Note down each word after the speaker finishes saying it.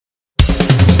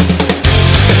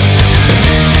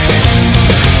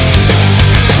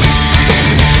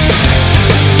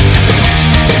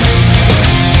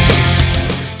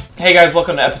Hey guys,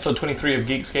 welcome to episode 23 of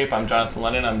Geekscape. I'm Jonathan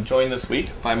Lennon. I'm joined this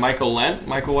week by Michael Lent.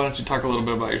 Michael, why don't you talk a little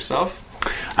bit about yourself?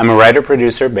 I'm a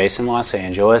writer-producer based in Los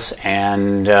Angeles,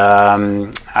 and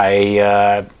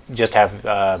I just have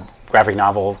a graphic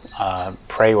novel,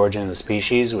 Prey: Origin of the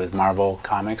Species, with Marvel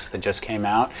Comics that just came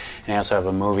out. And I also have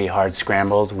a movie, Hard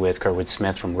Scrambled, with Kurtwood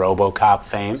Smith from RoboCop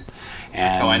fame.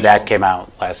 And that came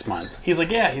out last month. He's like,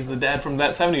 yeah, he's the dad from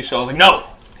that 70s show. I was like, no,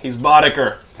 he's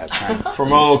Boddicker. That's right. From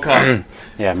RoboCop.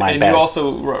 Yeah, my and bad. you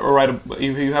also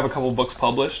you have a couple books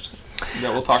published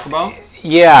that we'll talk about?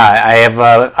 Yeah, I have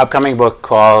an upcoming book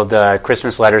called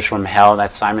Christmas Letters from Hell.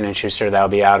 That's Simon & Schuster. That'll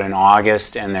be out in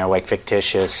August, and they're like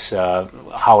fictitious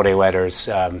holiday letters,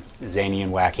 zany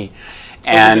and wacky.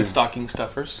 And stocking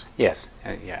stuffers. Yes,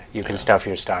 you can stuff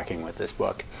your stocking with this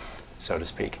book, so to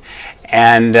speak.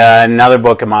 And another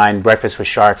book of mine, Breakfast with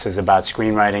Sharks, is about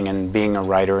screenwriting and being a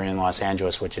writer in Los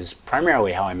Angeles, which is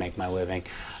primarily how I make my living.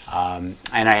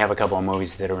 And I have a couple of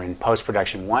movies that are in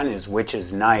post-production. One is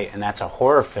Witch's Night, and that's a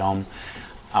horror film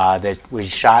that was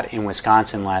shot in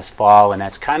Wisconsin last fall, and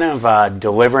that's kind of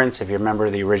Deliverance, if you remember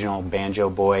the original Banjo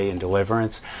Boy in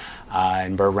Deliverance,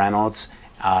 and Burt Reynolds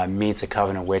meets A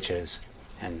Coven of Witches,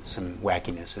 and some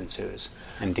wackiness ensues,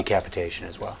 and decapitation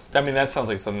as well. I mean, that sounds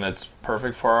like something that's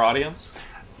perfect for our audience.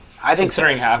 I think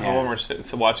considering half of them are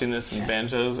watching this in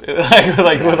banjos,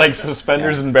 with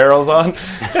suspenders and barrels on.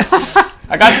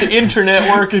 I got the internet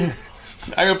working.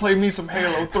 I gotta play me some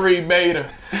Halo 3 beta.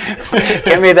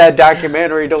 Give me that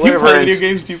documentary Deliverance. Do you play video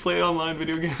games? Do you play online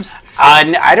video games?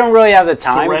 I don't really have the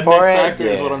time the for it. Factor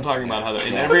is what I'm talking about. How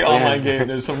in every online game,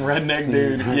 there's some redneck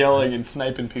dude yelling and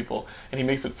sniping people, and he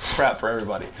makes it crap for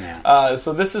everybody. Yeah.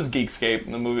 So this is Geekscape,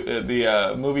 the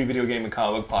movie, video game, and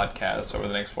comic book podcast. Over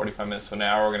the next 45 minutes to an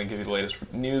hour, we're going to give you the latest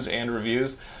news and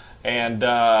reviews, and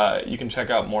you can check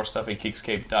out more stuff at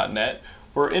Geekscape.net.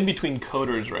 We're in between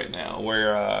coders right now.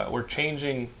 We're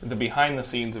changing the behind the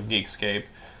scenes of Geekscape.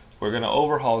 We're going to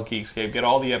overhaul Geekscape, get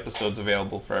all the episodes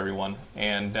available for everyone,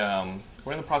 and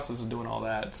we're in the process of doing all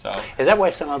that. So is that why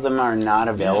some of them are not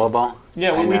available?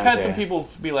 Yeah, well, we've had some people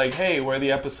be like, "Hey, where are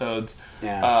the episodes?"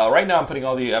 Yeah. Right now, I'm putting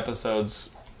all the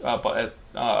episodes up at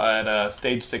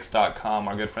stage6.com.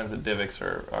 Our good friends at Divx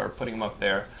are putting them up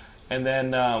there, and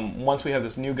then once we have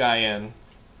this new guy in.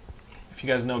 If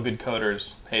you guys know good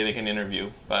coders, hey, they can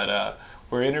interview. But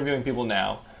we're interviewing people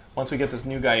now. Once we get this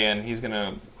new guy in, he's going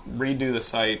to redo the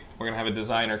site. We're going to have a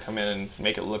designer come in and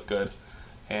make it look good.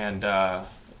 And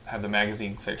have the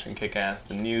magazine section kick ass.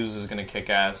 The news is going to kick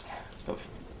ass. The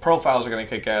profiles are going to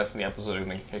kick ass. And the episodes are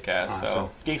going to kick ass. Awesome.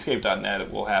 So Geekscape.net,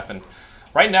 it will happen.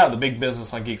 Right now, the big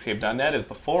business on Geekscape.net is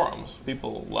the forums.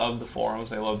 People love the forums.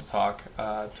 They love to talk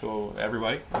to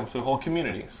everybody and to the whole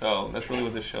community. So that's really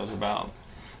what this show's about.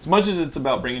 As much as it's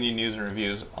about bringing you news and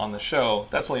reviews on the show,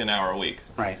 that's only an hour a week.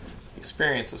 Right. The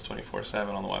experience is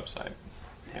 24/7 on the website.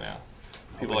 You know,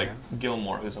 people like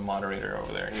Gilmore, who's a moderator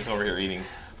over there. He's over here eating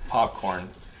popcorn.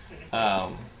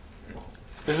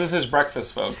 This is his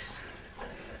breakfast, folks.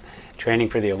 Training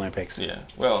for the Olympics. Yeah.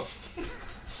 Well,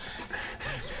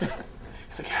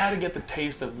 it's like how to get the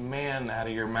taste of man out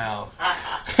of your mouth.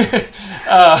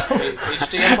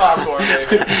 HDM popcorn,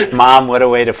 baby. Mom, what a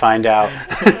way to find out.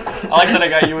 I like that I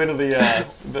got you into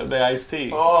the iced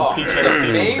tea. Oh, the peach it's iced tea,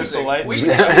 amazing. Crystal Light. We should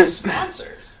actually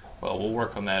sponsors. Well, we'll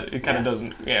work on that. It kind of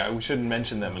doesn't. Yeah, we shouldn't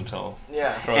mention them until.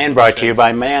 And brought to you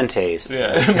by Man Taste.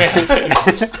 Yeah, Man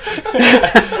Taste.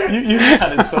 you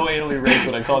sounded so anally raped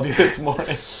when I called you this morning.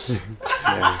 It's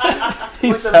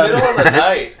the middle of the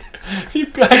night.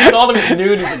 I called him at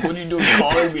noon. He's like, "What are you doing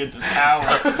calling me at this hour?"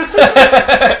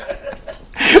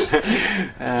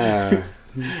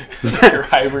 You're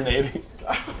hibernating.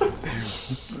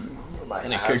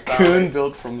 In a cocoon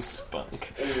built from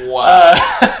spunk. Wow.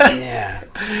 Yeah.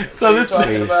 So this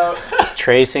talking about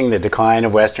tracing the decline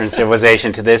of Western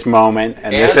civilization to this moment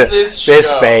and this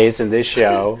space and this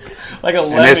show. Like a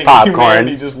and this lemming, popcorn.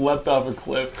 He just leapt off a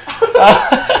cliff.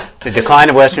 The decline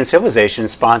of Western civilization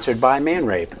is sponsored by man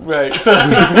rape. Right. So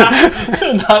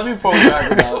not before we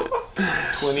talk about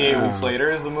 28 Weeks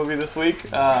Later is the movie this week.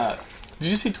 Did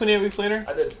you see 28 Weeks Later?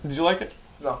 I did. Did you like it?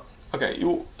 No. Okay.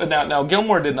 Now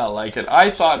Gilmore did not like it. I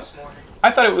thought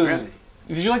it was. Really?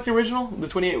 Did you like the original? The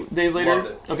 28 Days Later? Loved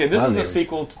it. Okay, this Loved is a it.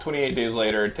 sequel to 28 Days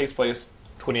Later. It takes place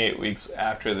 28 weeks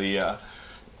after the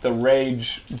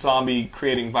rage zombie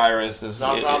creating virus is.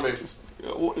 Zombies.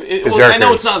 I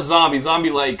know it's not zombie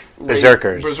like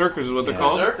Berserkers. Berserkers is what they're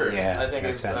called. Berserkers, Yeah, I think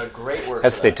is a great word.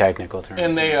 That's for the that. technical term.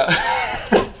 And they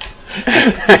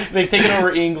they've taken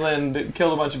over England,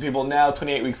 killed a bunch of people. Now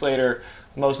 28 weeks later,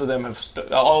 most of them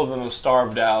all of them have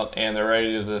starved out, and they're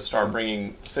ready to start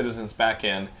bringing citizens back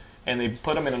in. And they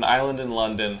put them in an island in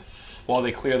London, while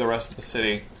they clear the rest of the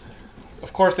city.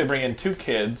 Of course, they bring in 2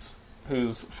 kids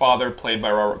whose father, played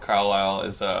by Robert Carlyle,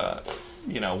 is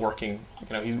working.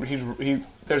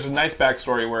 There's a nice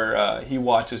backstory where he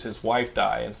watches his wife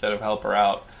die instead of help her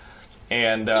out,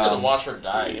 and he doesn't watch her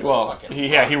die.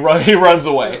 He runs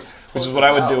away, which is what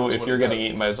I would do if you're getting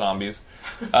eaten by zombies.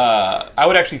 I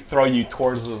would actually throw you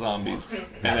towards the zombies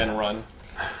and then run.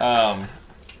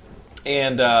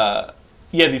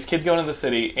 These kids go into the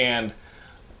city and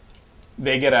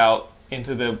they get out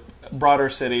into the broader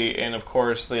city, and of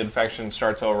course the infection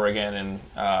starts over again, and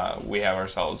we have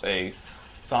ourselves a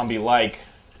zombie-like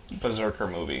Berserker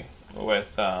movie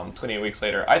with 28 Weeks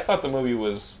Later. I thought the movie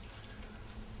was...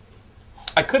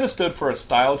 I could have stood for a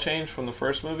style change from the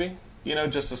first movie,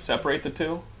 just to separate the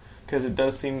two, because it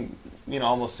does seem,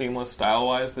 almost seamless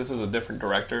style-wise. This is a different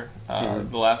director.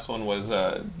 The last one was,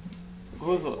 who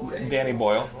was it? Danny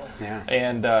Boyle. Yeah.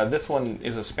 And this one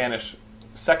is a Spanish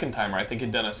second-timer. I think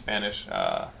he'd done a Spanish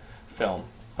film.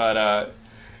 But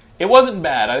it wasn't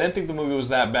bad. I didn't think the movie was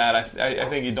that bad. I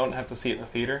think you don't have to see it in the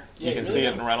theater. Yeah, you can see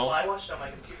it in rental. Well, I watched it on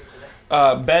my computer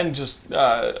today. Ben just,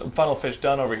 Funnelfish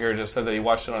Dunn over here just said that he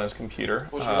watched it on his computer.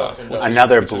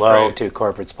 Another blow to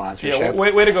corporate sponsorship. Yeah,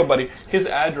 way to go, buddy. His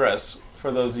address,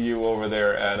 for those of you over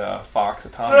there at Fox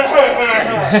Atomic,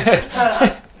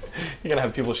 you're going to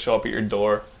have people show up at your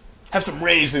door. Have some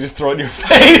rage, they just throw it in your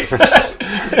face.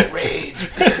 Rage,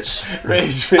 bitch.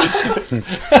 Rage, bitch.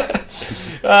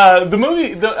 The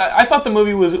movie, I thought the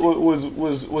movie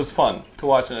was fun to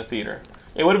watch in a theater.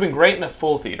 It would have been great in a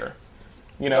full theater,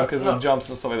 because of the jumps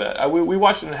and stuff like that. We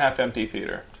watched it in a half-empty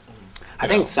theater. I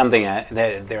think something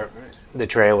the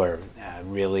trailer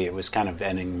really, it was kind of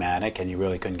enigmatic, and you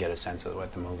really couldn't get a sense of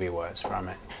what the movie was from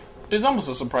it. It's almost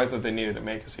a surprise that they needed to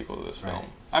make a sequel to this film.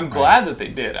 I'm glad that they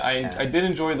did. I did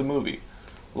enjoy the movie.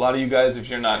 A lot of you guys, if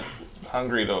you're not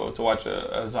hungry to watch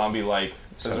a zombie-like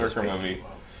Berserker movie,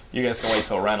 you guys can wait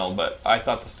till rental. But I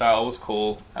thought the style was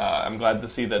cool. I'm glad to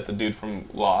see that the dude from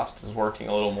Lost is working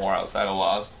a little more outside of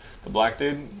Lost. The black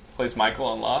dude plays Michael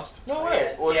on Lost. No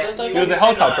way. He was the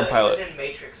helicopter pilot. He was in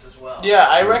Matrix as well. Yeah,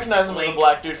 I recognize him as the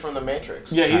black dude from the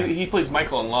Matrix. Yeah, he plays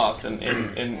Michael on Lost,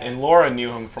 and Laura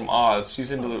knew him from Oz.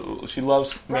 She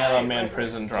loves man-on-man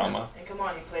prison drama. And come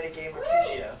on, he played a game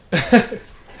Mercutio.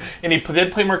 And he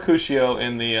did play Mercutio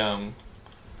in the...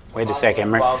 Wait a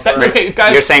second. Okay,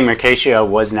 guys. You're saying Mercutio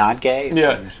was not gay?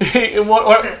 Yeah.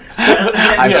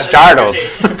 I'm startled.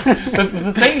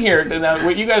 The thing here, now,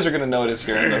 what you guys are going to notice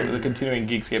here in the continuing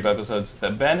Geekscape episodes is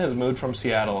that Ben has moved from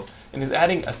Seattle and is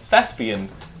adding a thespian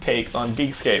take on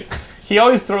Geekscape. He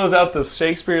always throws out this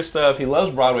Shakespeare stuff. He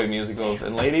loves Broadway musicals.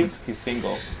 And ladies, he's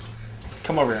single.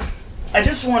 Come over here. I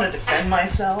just want to defend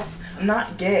myself. I'm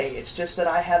not gay. It's just that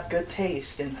I have good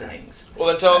taste in things. Well,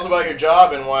 then tell us about your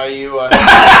job and why you...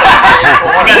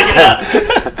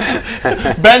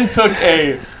 Ben took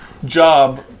a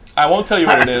job. I won't tell you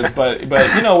what it is, but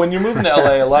when you're moving to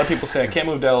LA, a lot of people say I can't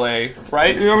move to LA,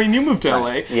 right? I mean, you moved to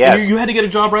LA. Yes. You had to get a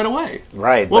job right away.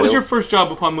 Right. What was your first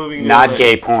job upon moving to Not LA?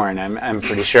 gay porn, I'm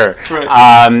pretty sure.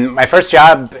 Right. My first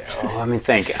job, let me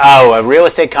think. A real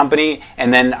estate company,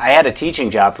 and then I had a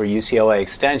teaching job for UCLA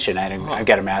Extension. I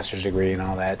got a master's degree and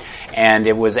all that, and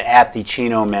it was at the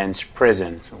Chino Men's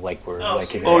Prison.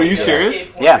 Are you serious?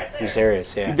 Yeah, I'm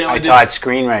serious. Yeah, I taught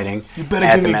screenwriting. You better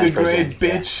at give the me a men's good grade,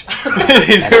 prison. bitch.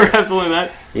 Did you ever have something like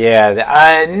that?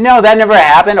 Yeah, no, that never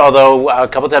happened. Although a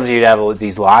couple times you'd have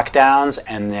these lockdowns,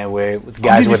 and there were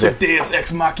guys with a Deus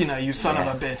Ex Machina, you son of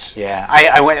a bitch. Yeah,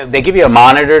 I went. They give you a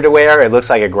monitor to wear. It looks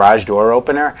like a garage door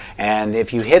opener, and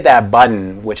if you hit that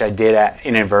button, which I did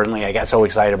inadvertently, I got so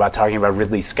excited about talking about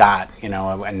Ridley Scott,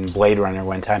 and Blade Runner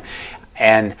one time.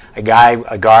 And a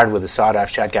guard with a sawed-off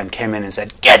shotgun came in and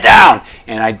said, "Get down!"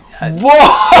 And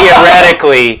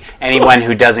theoretically, anyone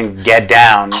who doesn't get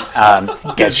down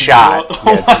gets shot.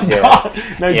 Oh my God!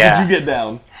 Now, did you get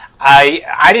down?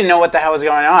 I didn't know what the hell was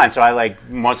going on, so I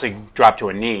mostly dropped to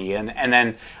a knee, and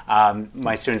then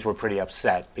my students were pretty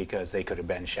upset because they could have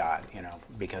been shot,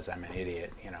 because I'm an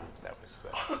idiot, that was.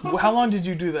 How long did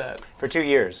you do that? For 2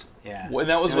 years. Yeah. Well,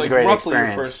 that was roughly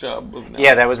your first job.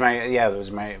 Yeah, that was my.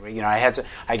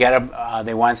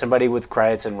 They wanted somebody with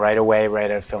credits, and right away,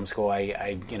 right out of film school,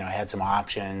 I had some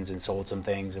options and sold some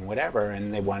things and whatever,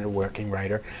 and they wanted a working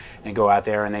writer, and go out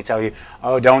there and they tell you,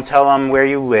 oh, don't tell them where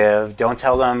you live, don't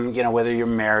tell them, whether you're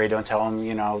married, don't tell them,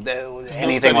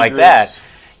 anything like that.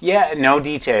 Yeah, no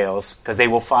details, because they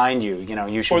will find you.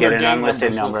 You should get an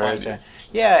unlisted number.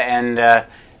 Yeah, and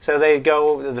so they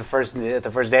go the first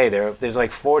day. There's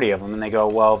like 40 of them, and they go,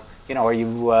 well, are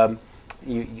you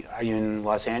are you in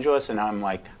Los Angeles? And I'm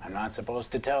like, I'm not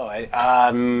supposed to tell.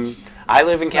 I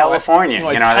live in California.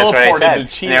 Like that's what I said. And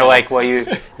Chino. they're like, well,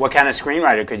 what kind of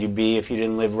screenwriter could you be if you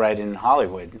didn't live right in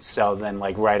Hollywood? So then,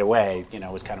 like, right away,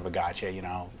 it was kind of a gotcha,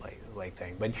 like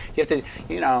thing. But you have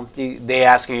to, they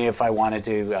asked me if I wanted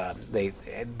to.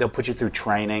 They'll put you through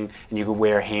training, and you could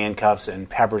wear handcuffs and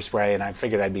pepper spray. And I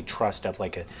figured I'd be trussed up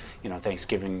like a,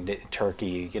 Thanksgiving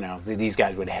turkey. These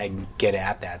guys would get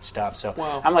at that stuff. So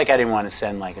I'm like, I didn't want to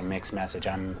send like a mixed message.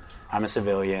 I'm a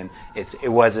civilian.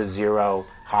 It was a zero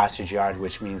hostage yard,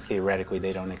 which means theoretically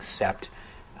they don't accept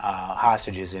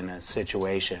hostages in a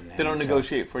situation. They don't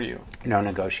negotiate for you. No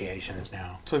negotiations,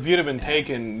 no. So if you'd have been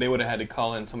taken, they would have had to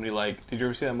call in somebody like. Did you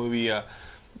ever see that movie,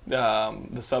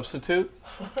 The Substitute?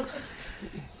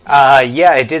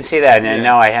 Yeah, I did see that, and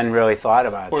no, I hadn't really thought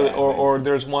about that. Or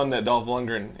there's one that Dolph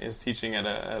Lundgren is teaching at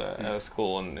a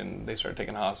school, and they start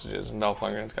taking hostages, and Dolph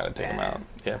Lundgren's got to take them out.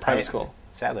 Yeah, private school.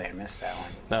 Sadly, I missed that one.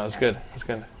 No, it's good. It's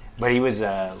good. But he was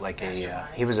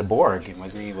he was a Borg,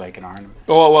 wasn't he? Like an arm.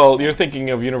 Oh well, you're thinking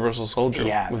of Universal Soldier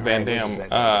with Van right,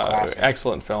 Damme.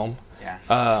 Excellent film. Yeah.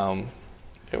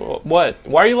 What?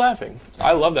 Why are you laughing?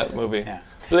 I love that movie. Yeah.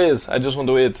 Please, I just want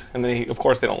to eat. And then, of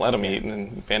course, they don't let him eat, and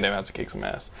then Van Damme has to kick some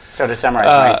ass. So to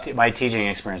summarize, my teaching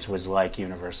experience was like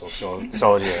Universal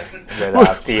Soldier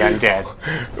without the undead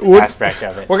aspect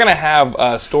of it. We're going to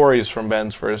have stories from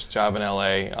Ben's first job in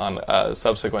L.A. on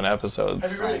subsequent episodes.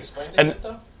 Have you really explained it yet,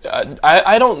 though?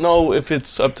 I don't know if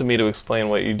it's up to me to explain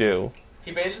what you do.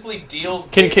 He basically deals.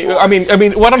 I mean,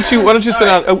 why don't you sit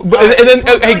down? And then,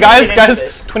 hey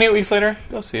guys, 28 weeks later,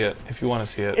 go see it if you want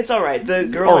to see it. It's all right. The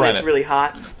girl in it's really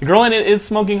hot. The girl in it is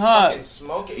smoking hot.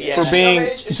 Smoking. Yeah. For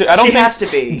being, she has to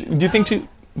be. Do you think she?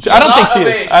 I don't think she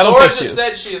is. I don't Laura think she just is.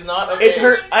 said she is not of It age.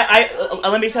 hurt.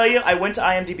 Let me tell you, I went to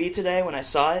IMDb today when I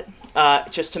saw it,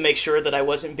 just to make sure that I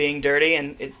wasn't being dirty,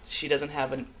 and she doesn't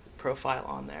have a profile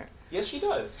on there. Yes, she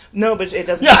does. No, but it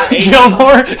doesn't. Yeah,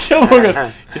 Gilmore goes.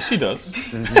 Yes, she does.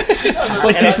 She does.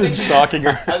 Like he's been stalking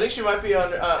her. I think she might be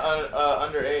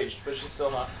underage, but she's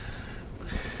still not.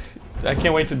 I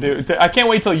can't wait I can't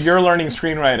wait till you're learning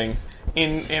screenwriting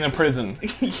in a prison,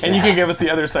 and you can give us the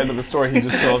other side of the story he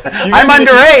just told. I'm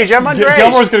underage.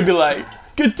 Gilmore's gonna be like,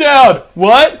 "Get down!"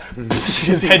 What?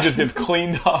 His head just gets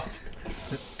cleaned off.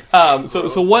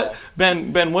 So what,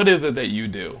 Ben? What is it that you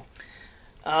do?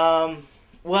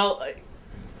 Well,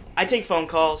 I take phone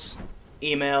calls,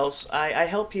 emails. I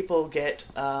help people get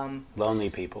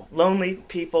Lonely people,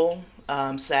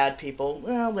 sad people.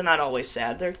 Well, they're not always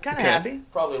sad. They're kind of happy.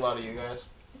 Probably a lot of you guys.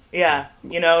 Yeah,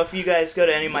 if you guys go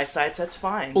to any of my sites, that's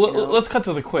fine. Well, let's cut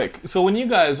to the quick. So when you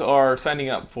guys are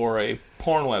signing up for a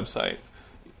porn website,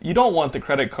 you don't want the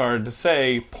credit card to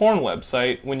say porn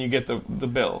website when you get the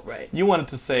bill. Right. You want it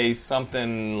to say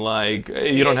something like,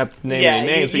 you don't have to name any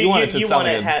names, but you want it to sound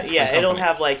like it'll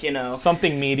have like,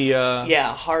 something media.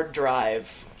 Yeah,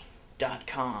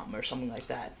 harddrive.com or something like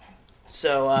that.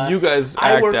 So you guys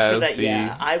act as the...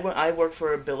 Yeah, I work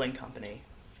for a billing company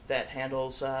that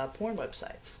handles porn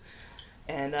websites.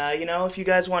 And, if you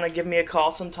guys want to give me a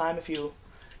call sometime if you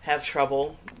have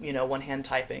trouble, one-hand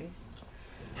typing.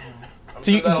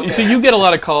 So you get a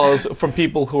lot of calls from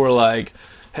people who are like,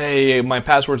 "Hey, my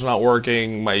password's not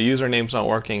working, my username's not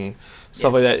working,"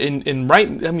 stuff like that.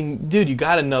 Dude, you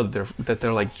got to know that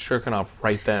they're like jerking off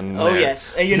right then. And there.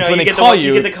 Yes, and you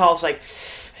get the calls like,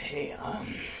 "Hey,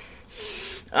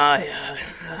 I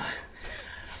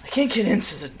can't get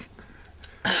into the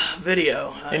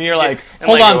video," and you're like,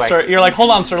 "Hold on, sir." You're like,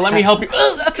 "Hold on, sir. Let me help you."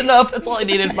 That's enough. That's all I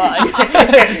needed. Bye.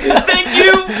 Thank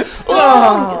you.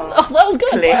 Oh, that was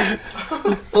good.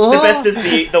 The best is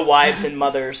the wives and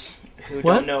mothers who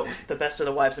don't know. The best are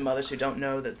the wives and mothers who don't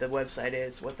know that the website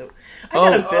is what the. I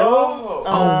got a bill.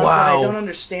 Wow! But I don't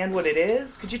understand what it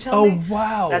is. Could you tell me? Oh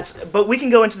wow! But we can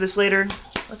go into this later.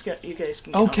 Let's get you guys.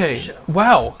 Can get on with the show.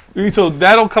 Wow! So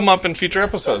that'll come up in future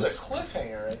episodes. That's a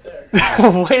cliffhanger right there.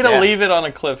 Way to leave it on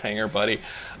a cliffhanger, buddy.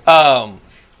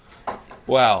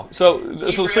 Wow.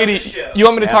 So sweetie, you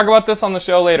want me to talk about this on the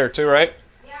show later too, right?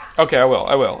 Yeah. Okay, I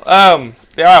will.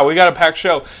 Yeah, we got a packed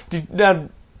show.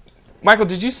 Michael,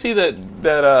 did you see that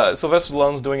Sylvester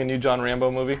Stallone's doing a new John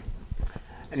Rambo movie?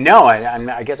 No,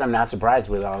 I guess I'm not surprised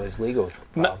with all his legal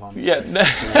problems.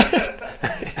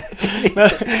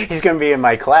 He's going to be in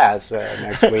my class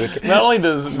next week. Not only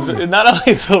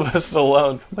Sylvester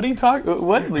Stallone. What are you talking?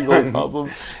 What legal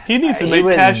problems? He needs to make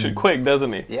cash quick,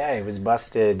 doesn't he? Yeah, he was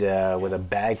busted with a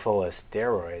bag full of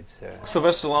steroids.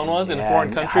 Sylvester Stallone was in a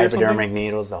foreign country or something? Hypodermic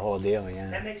needles, the whole deal. Yeah,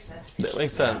 that makes sense. That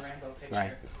makes sense.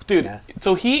 Right. Dude,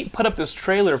 so he put up this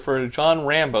trailer for John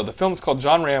Rambo. The film's called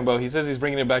John Rambo. He says he's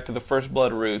bringing it back to the First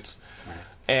Blood roots.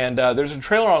 And there's a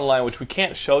trailer online which we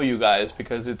can't show you guys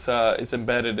because it's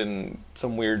embedded in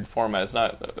some weird format. It's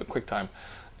not a QuickTime.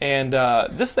 And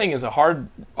this thing is a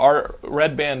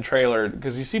red band trailer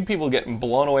because you see people getting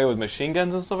blown away with machine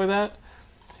guns and stuff like that.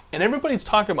 And everybody's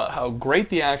talking about how great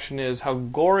the action is, how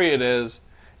gory it is.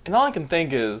 And all I can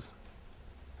think is,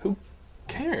 who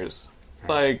cares?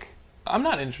 Like, I'm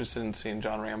not interested in seeing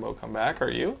John Rambo come back. Are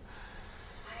you?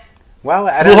 Well,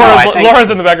 I don't know.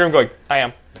 Laura's in the back room going, I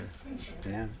am.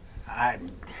 Yeah. I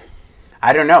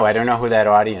don't know. I don't know who that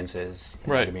audience is,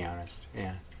 right. to be honest.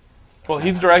 Yeah. Well,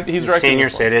 he's directing senior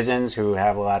citizens who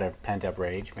have a lot of pent-up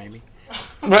rage, maybe.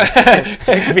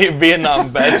 Vietnam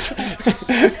vets.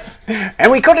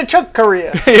 And we could have took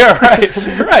Korea. Yeah,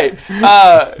 right.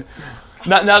 Now,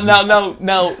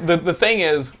 the thing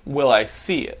is, will I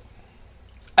see it?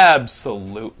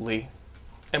 Absolutely.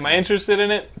 Am I interested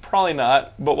in it? Probably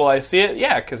not. But will I see it?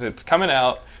 Yeah, because it's coming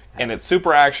out, and it's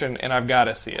super action, and I've got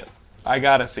to see it. I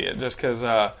got to see it, just because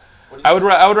I would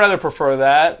rather prefer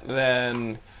that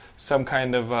than some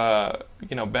kind of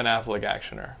Ben Affleck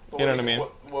actioner. You know what I mean?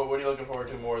 What are you looking forward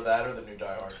to more, that or the new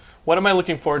Die Hard? What am I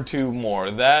looking forward to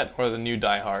more, that or the new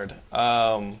Die Hard?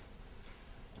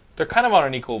 They're kind of on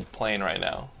an equal plane right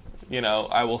now.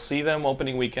 I will see them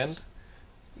opening weekend,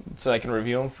 so I can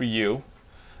review them for you.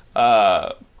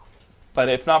 But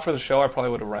if not for the show, I probably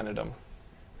would have rented them.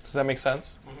 Does that make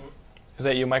sense? Mm-hmm. Is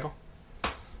that you, Michael?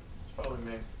 It's probably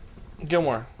me.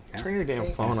 Gilmore, turn your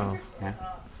damn phone off. Yeah.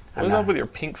 What's up with your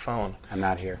pink phone? I'm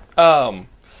not here.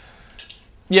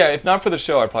 Yeah, if not for the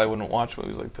show, I probably wouldn't watch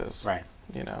movies like this. Right.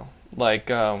 Like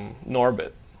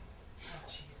Norbit.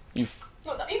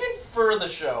 No, even for the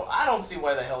show, I don't see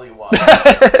why the hell you watch.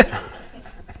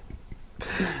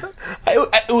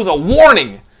 It was a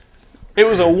warning. It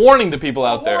was a warning to people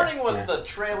out there. The warning was the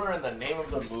trailer and the name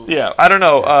of the movie. Yeah, I don't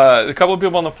know. A couple of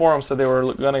people on the forum said they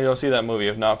were going to go see that movie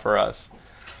if not for us.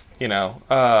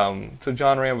 So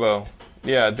John Rambo,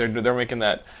 yeah, they're making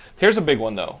that. Here's a big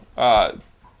one though.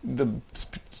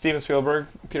 Steven Spielberg,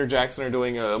 Peter Jackson are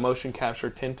doing a motion capture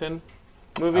Tintin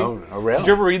movie. Oh, really? Did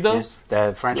you ever read those? Yeah,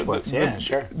 the French books,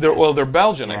 sure. They're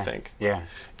Belgian, I think. Yeah.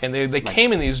 And they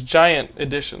came in these giant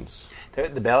editions.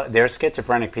 They're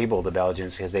schizophrenic people, the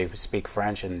Belgians, because they speak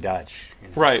French and Dutch.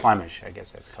 Right. Flemish, I guess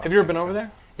that's called. Have you ever been over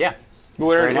there? Yeah.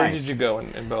 Where did you go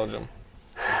in Belgium?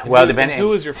 Well, who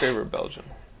was your favorite Belgian?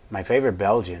 My favorite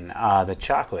Belgian, the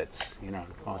chocolates,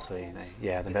 mostly.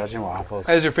 The Belgian waffles.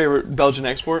 That is your favorite Belgian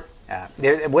export?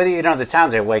 The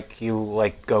towns are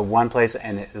you go one place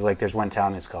and there's one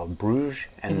town that's called Bruges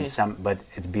and but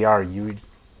it's Brugge,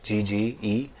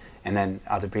 and then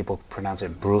other people pronounce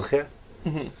it Brugge.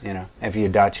 Mm-hmm. If you're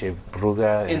Dutch, you're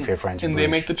Brugge, and if you're French, and Bruges.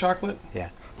 They make the chocolate. Yeah,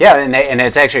 and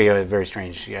it's actually a very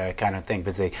strange kind of thing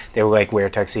because they wear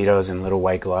tuxedos and little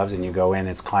white gloves, and you go in,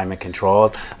 it's climate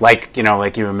controlled, like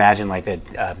you imagine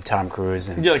that Tom Cruise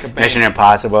and like Mission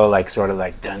Impossible, sort of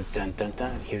dun dun dun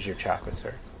dun. Here's your chocolate,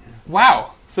 sir.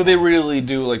 Wow, so they really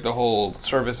do the whole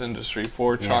service industry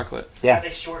for chocolate. Yeah,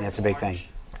 it's a big thing.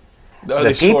 Are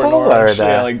the people or the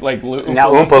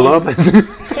Oompa Loompas?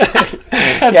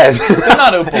 Yes, they're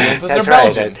not Oompa Loompas. That's they're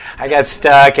Belgian. Right. I got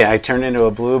stuck and I turned into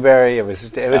a blueberry. It was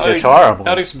just horrible.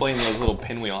 That would explain those little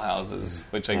pinwheel houses,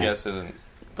 which I guess isn't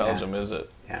Belgium, is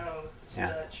it? No, it's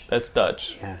Dutch. That's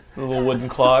Dutch. Yeah. The little wooden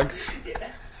clogs.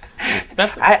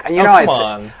 That's come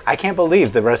on. I can't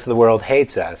believe the rest of the world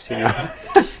hates us.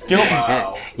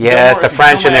 Wow. Yes, the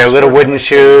French and their little wooden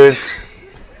shoes.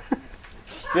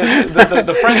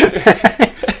 The French.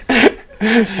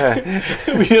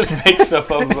 We just make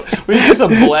stuff up. It's just a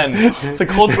blend. It's a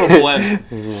cultural blend.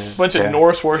 A bunch of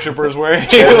Norse worshippers wearing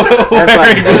wooden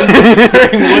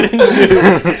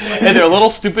shoes and their little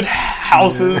stupid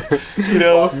houses, with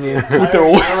their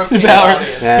wooden power.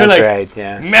 That's right.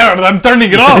 Yeah. Merit, I'm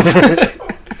turning it off.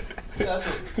 That's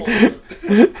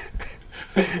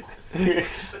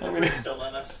I'm going to still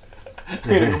on us. I'm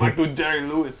going to go back to Jerry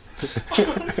Lewis.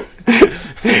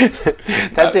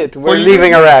 That's it. We're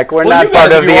leaving Iraq. We're not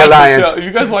part of the alliance. If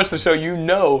you guys watch the show,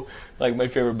 my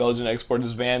favorite Belgian export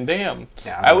is Van Damme.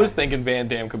 Yeah, I was thinking Van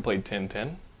Damme could play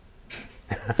Tintin.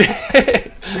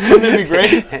 Wouldn't that be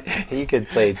great? He could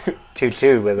play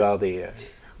 2-2 with all the...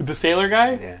 With the sailor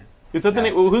guy? Yeah. Is that the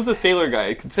name? Who's the sailor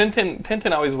guy?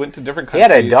 Tintin always went to different countries.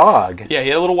 He had a dog. Yeah, he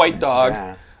had a little white dog.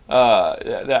 Yeah.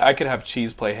 I could have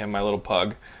Cheese play him, my little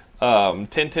pug.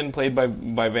 Tintin played by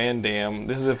Van Damme.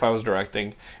 This is if I was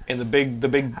directing, and the big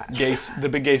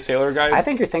gay sailor guy. I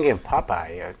think you're thinking of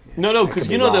Popeye. No, because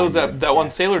that one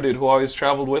sailor dude who always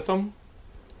traveled with him.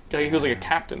 He was like a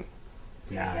captain.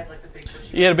 Yeah.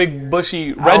 He had a big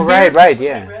bushy red beard. Right,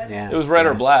 yeah. It was red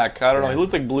or black. I don't know. He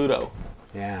looked like Bluto.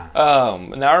 Yeah.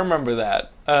 Now I remember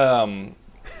that. And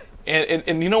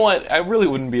you know what? I really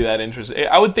wouldn't be that interested.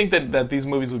 I would think that these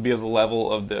movies would be at the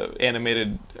level of the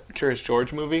animated Curious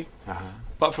George movie,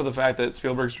 but for the fact that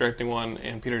Spielberg's directing one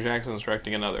and Peter Jackson's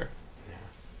directing another. Yeah.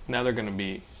 Now they're going to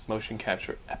be motion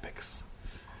capture epics.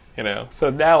 You know, so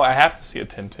now I have to see a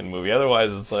Tintin movie.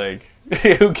 Otherwise, it's like,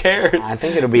 who cares? I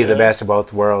think it'll be the best of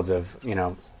both worlds of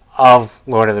of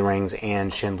Lord of the Rings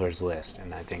and Schindler's List,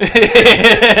 and I think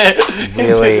that's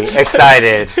really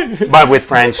excited, but with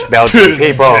French, Belgian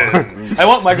people. I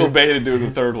want Michael Bay to do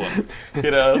the third one.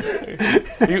 You know,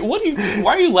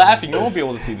 why are you laughing? You won't be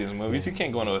able to see these movies. You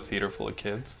can't go into a theater full of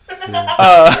kids.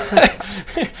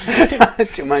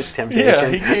 Too much temptation. Yeah,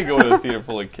 you can't go into a theater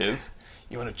full of kids.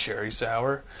 You want a cherry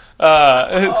sour?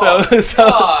 So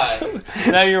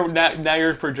now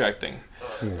you're projecting.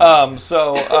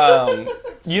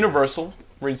 Universal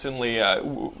recently,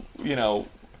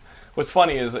 what's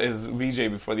funny is VJ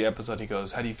before the episode, he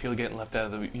goes, "How do you feel getting left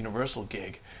out of the Universal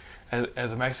gig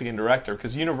as a Mexican director?"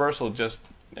 Because Universal just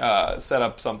set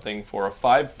up something for a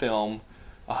 5-film,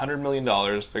 $100 million.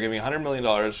 They're giving $100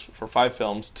 million for 5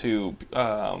 films to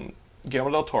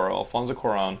Guillermo del Toro, Alfonso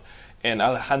Cuarón, and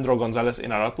Alejandro González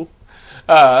Inarritu,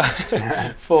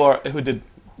 who did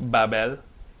Babel.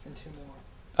 And 2 more.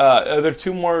 Are there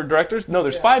 2 more directors? No,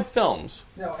 there's 5 films.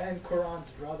 No, and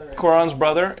Cuarón's brother. Cuarón's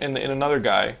brother and another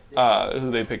guy who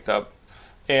they picked up.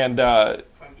 And From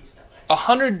East LA.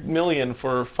 $100 million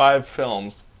for 5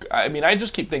 films. I mean, I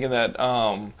just keep thinking that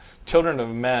Children of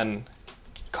Men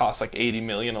cost like $80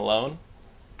 million alone.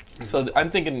 Mm-hmm. So I'm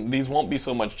thinking these won't be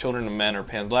so much Children of Men or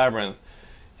Pan's Labyrinth,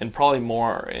 and probably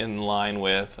more in line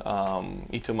with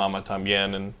Y Tu Mama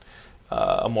Tambien and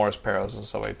Amores Perros and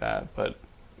stuff like that. But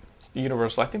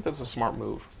Universal, I think that's a smart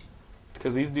move,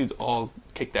 because these dudes all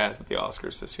kicked ass at the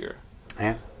Oscars this year.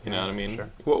 Yeah, you know what I mean. Sure.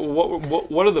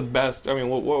 What are the best? I mean,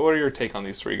 what are your take on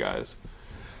these 3 guys,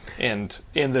 and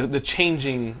the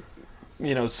changing,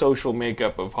 social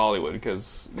makeup of Hollywood?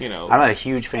 Because I'm a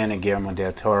huge fan of Guillermo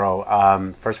del Toro.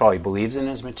 First of all, he believes in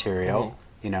his material,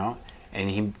 and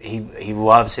he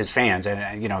loves his fans,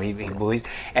 and he believes.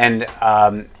 And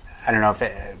I don't know if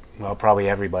probably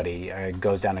everybody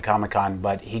goes down to Comic-Con,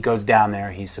 but he goes down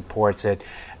there, he supports it,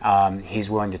 he's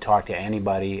willing to talk to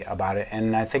anybody about it,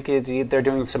 and I think they're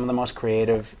doing some of the most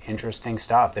creative, interesting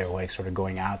stuff. They're like sort of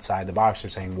going outside the box. They're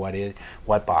saying, what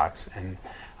box? And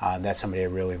that's somebody I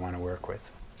really want to work with.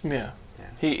 Yeah.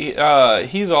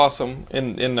 He's awesome,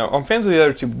 and I'm fans of the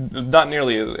other 2, not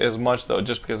nearly as much though,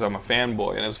 just because I'm a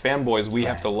fanboy, and as fanboys we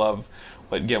have to love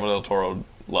what Guillermo del Toro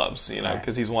loves,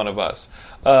 because he's one of us.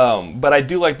 But I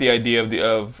do like the idea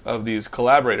of these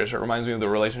collaborators. It reminds me of the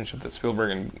relationship that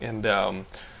Spielberg and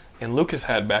Lucas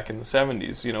had back in the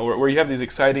 70s, where you have these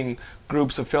exciting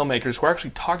groups of filmmakers who are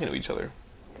actually talking to each other.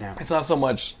 Yeah. It's not so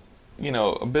much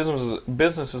a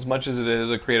business as much as it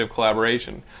is a creative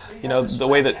collaboration. The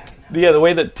way that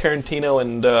Tarantino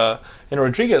and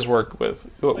Rodriguez work with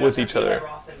each other. Eli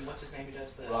Roth and what's his name? Who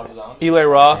does the Rob Zombie? Eli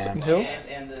Roth and who?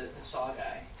 And the Saw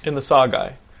guy. And the Saw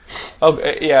guy. Oh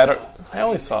yeah, I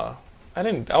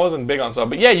wasn't big on Saw,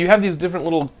 but yeah, you have these different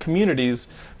little communities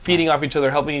feeding off each other,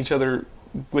 helping each other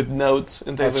with notes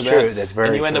and things like that. That's true. That's very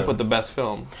true. And you end up with the best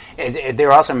film.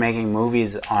 They're also making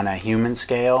movies on a human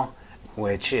scale,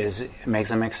 which makes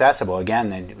them accessible. Again,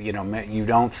 then you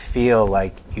don't feel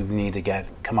like you need to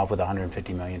come up with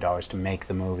 $150 million to make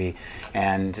the movie,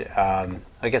 and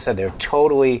like I said, they're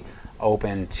totally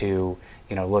open to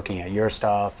looking at your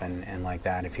stuff and like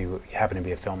that if you happen to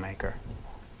be a filmmaker.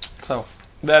 So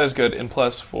that is good, and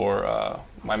plus for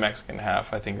my Mexican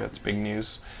half, I think that's big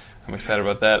news. I'm excited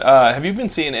about that. Have you been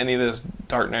seeing any of this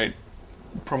Dark Knight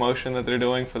promotion that they're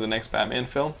doing for the next Batman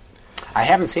film? I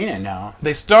haven't seen it, no.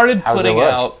 They started putting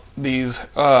out these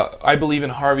I Believe in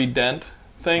Harvey Dent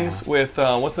things with,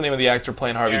 what's the name of the actor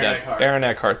playing Harvey Dent? Aaron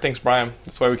Eckhart. Thanks, Brian.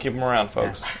 That's why we keep him around,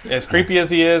 folks. As creepy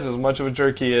as he is, as much of a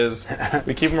jerk he is,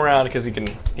 we keep him around because he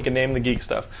can name the geek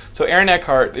stuff. So Aaron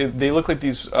Eckhart, they look like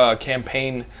these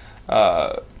campaign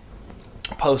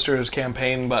posters,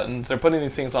 campaign buttons. They're putting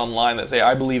these things online that say,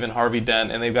 I believe in Harvey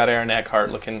Dent, and they've got Aaron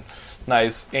Eckhart looking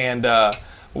nice. And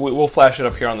we'll flash it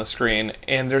up here on the screen.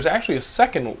 And there's actually a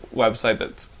second website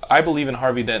that's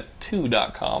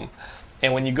IBelieveInHarveyDent2.com.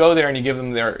 And when you go there and you give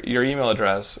them your email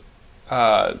address,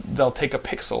 they'll take a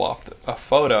pixel off a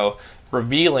photo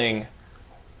revealing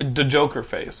the Joker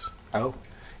face. Oh.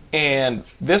 And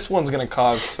this one's going to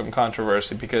cause some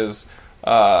controversy because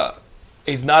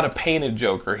he's not a painted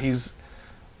Joker. He's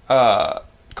now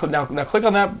click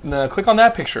on that. Click on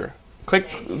that picture.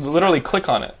 Literally click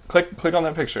on it. Click on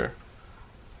that picture.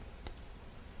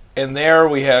 And there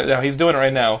we have, now he's doing it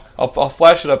right now. I'll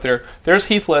flash it up there. There's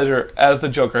Heath Ledger as the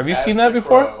Joker. Have you seen that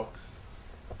before? Crow.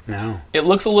 No. It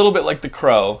looks a little bit like the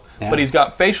Crow, but he's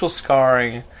got facial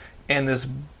scarring and this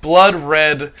blood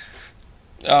red,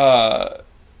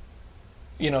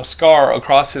 scar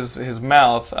across his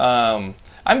mouth.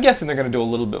 I'm guessing they're going to do a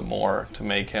little bit more to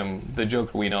make him the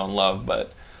Joker we know and love.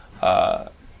 But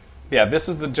this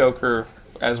is the Joker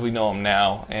as we know him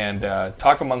now. And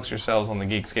talk amongst yourselves on the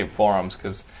Geekscape forums,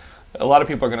 because a lot of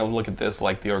people are going to look at this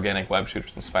like the organic web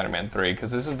shooters in Spider-Man 3,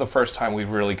 because this is the first time we've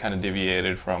really kind of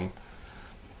deviated from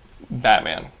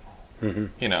Batman.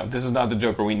 Mm-hmm. This is not the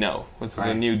Joker we know. This is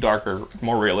a new, darker,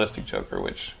 more realistic Joker,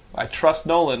 which I trust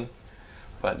Nolan,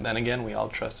 but then again, we all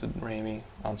trusted Raimi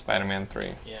on Spider-Man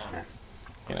 3. Yeah.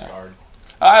 It's hard.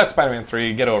 Spider-Man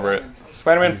 3, get over it.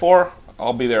 Spider-Man 4,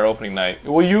 I'll be there opening night.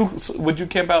 Would you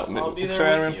camp out I'll be there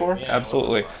Spider-Man with 4? you. Yeah,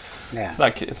 absolutely. Yeah.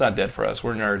 It's not dead for us.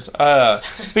 We're nerds.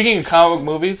 Speaking of comic book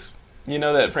movies, you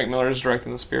know that Frank Miller is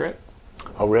directing The Spirit?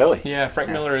 Oh, really? Yeah, Frank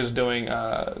Miller is doing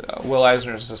Will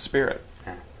Eisner's The Spirit.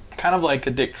 Yeah. Kind of like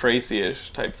a Dick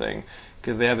Tracy-ish type thing,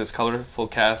 because they have this colorful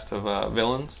cast of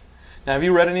villains. Now, have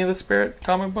you read any of the Spirit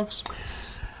comic books?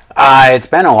 It's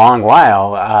been a long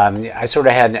while. I sort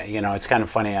of had, it's kind of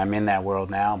funny. I'm in that world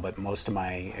now, but most of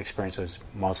my experience was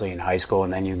mostly in high school,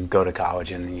 and then you go to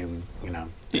college, and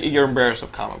You're embarrassed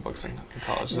of comic books in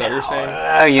college. Is that what you're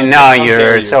saying?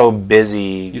 You're so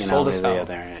busy. You sold us out.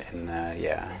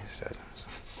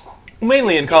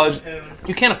 Mainly in college,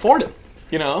 you can't afford it.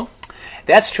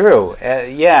 That's true.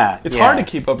 It's hard to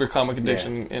keep up your comic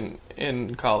addiction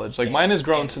in college. Like mine has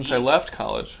grown since I left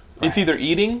college. Right. It's either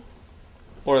eating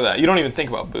or that. You don't even think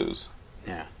about booze.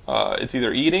 Yeah. It's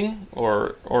either eating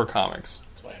or comics.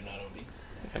 That's why I'm not obese.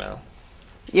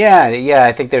 Yeah.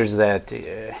 I think there's that.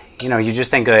 You just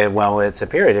think, it's a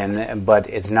period, but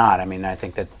it's not. I mean, I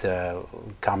think that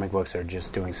comic books are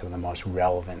just doing some of the most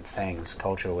relevant things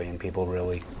culturally, and people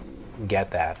really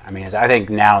get that. I mean, I think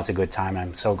now it's a good time.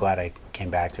 I'm so glad I came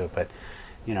back to it, but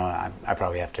I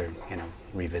probably have to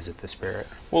revisit The Spirit.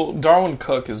 Well, Darwin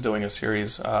Cook is doing a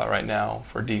series right now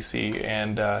for DC,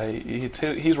 and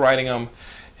he's writing them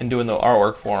and doing the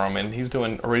artwork for them, and he's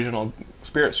doing original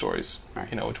Spirit stories.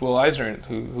 Right. Which Will Eisner,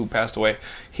 who passed away,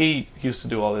 he used to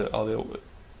do all the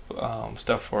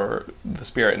stuff for The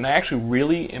Spirit, and I actually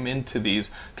really am into these,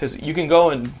 because you can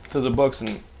go into the books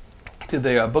and to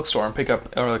the bookstore and pick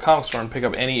up, or the comic store and pick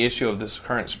up any issue of this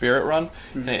current Spirit run,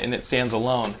 and it stands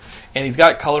alone. And he's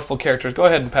got colorful characters. Go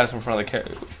ahead and pass in front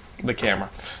of the camera.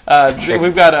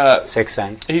 We've got Sixth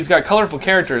Sense. He's got colorful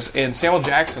characters, and Samuel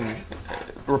Jackson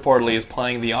reportedly is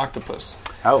playing the Octopus.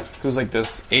 Oh, who's like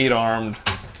this 8-armed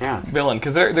villain,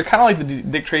 because they're kind of like the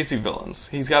Dick Tracy villains.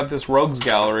 He's got this rogues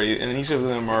gallery, and each of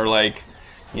them are like,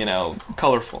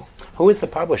 colorful. Who is the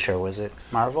publisher? Was it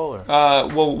Marvel or?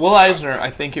 Will Eisner, I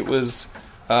think it was.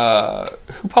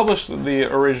 Who published the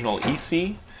original?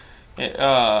 EC,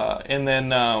 and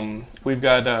then we've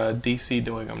got DC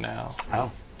doing them now.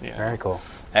 Oh, yeah, very cool.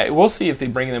 We'll see if they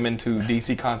bring them into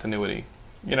DC continuity.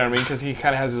 You know what I mean? Because he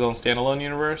kind of has his own standalone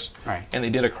universe, right? And they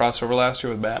did a crossover last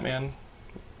year with Batman.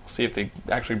 We'll see if they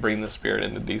actually bring the Spirit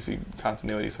into DC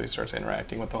continuity, so he starts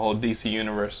interacting with the whole DC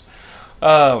universe.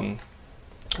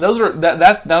 Those are now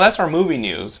that's our movie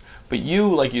news. But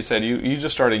you, like you said, you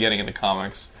just started getting into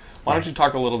comics. Why don't you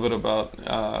talk a little bit about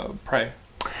Prey?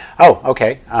 Oh,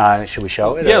 okay. Should we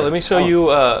show it? Yeah, let me show you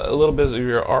a little bit of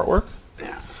your artwork.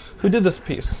 Yeah. Who did this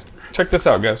piece? Check this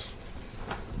out, guys.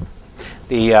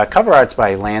 The cover art's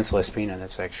by Lance Lespina.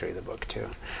 That's actually the book, too.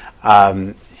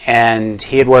 And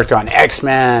he had worked on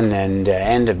X-Men and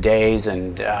End of Days,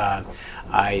 and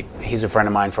he's a friend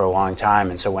of mine for a long time,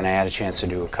 and so when I had a chance to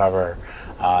do a cover,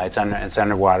 it's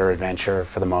underwater adventure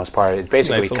for the most part. It's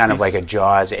basically kind of like a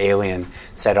Jaws alien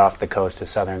set off the coast of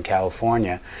Southern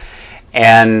California.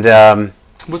 And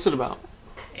what's it about?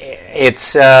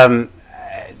 It's just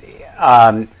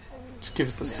give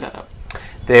us the setup.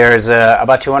 There's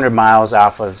about 200 miles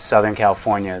off of Southern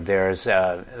California. There's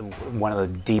one of the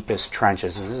deepest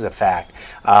trenches. This is a fact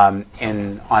on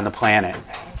the planet.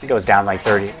 It goes down like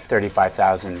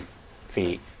 35,000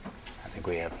 feet. I think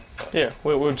we have. Yeah,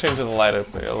 we're changing the light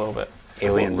up a little bit.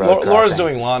 Alien road Laura's crossing.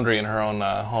 doing laundry in her own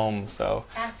home, so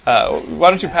why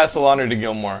don't you pass the laundry to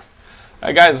Gilmore?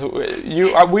 Guys,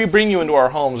 we bring you into our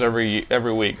homes every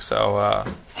week, so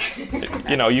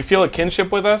you feel a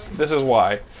kinship with us. This is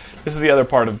why. This is the other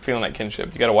part of feeling that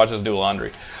kinship. You got to watch us do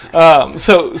laundry.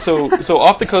 So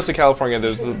off the coast of California,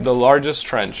 there's the largest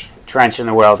trench in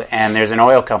the world, and there's an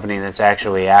oil company that's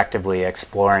actually actively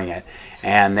exploring it.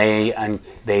 And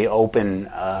they open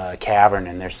a cavern,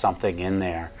 and there's something in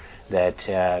there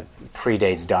that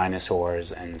predates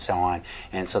dinosaurs and so on.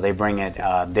 And so they bring it.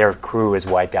 Their crew is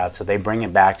wiped out, so they bring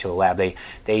it back to a lab.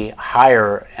 They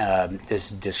hire this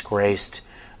disgraced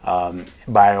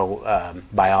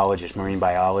biologist, marine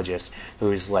biologist,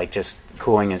 who's like just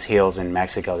cooling his heels in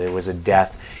Mexico. There was a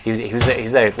death.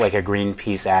 He's like a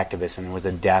Greenpeace activist, and there was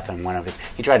a death on one of his.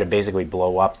 He tried to basically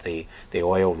blow up the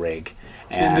oil rig.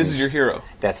 And this is your hero.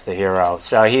 That's the hero.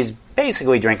 So he's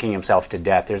basically drinking himself to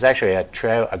death. There's actually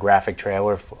a graphic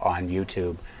trailer on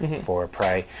YouTube for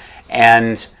Prey,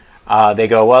 and they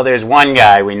go, well, there's one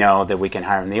guy we know that we can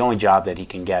hire, and the only job that he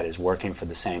can get is working for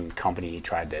the same company he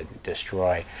tried to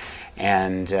destroy.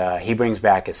 And he brings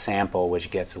back a sample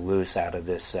which gets loose out of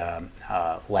this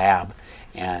lab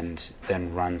and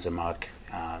then runs amok.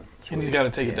 And he's got to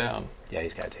take it down. Yeah,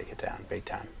 he's got to take it down big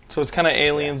time. So it's kind of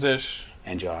Aliens-ish.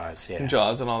 And Jaws, yeah. And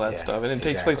Jaws and all that stuff. And it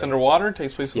takes place underwater? It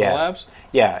takes place in the labs?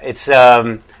 Yeah, it's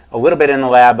a little bit in the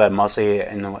lab, but mostly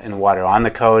in the water on the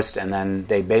coast. And then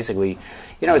they basically,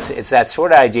 it's that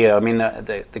sort of idea. I mean,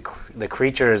 the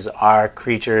creatures are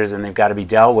creatures, and they've got to be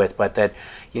dealt with. But that,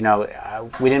 we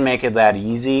didn't make it that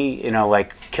easy.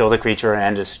 Like kill the creature and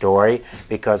end a story,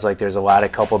 because like there's a lot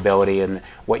of culpability, and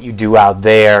what you do out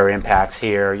there impacts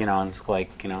here. And it's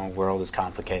like world is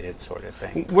complicated sort of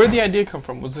thing. Where did the idea come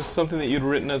from? Was this something that you'd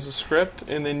written as a script,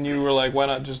 and then you were like, why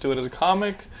not just do it as a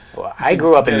comic? Well, I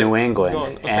grew up in New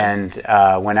England, and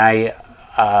when I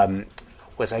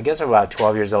was, I guess, about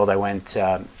 12 years old, I went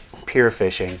pier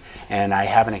fishing, and I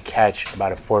happened to catch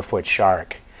about a 4-foot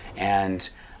shark, and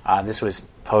this was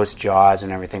post Jaws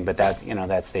and everything, but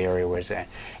that's the area where it's at.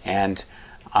 And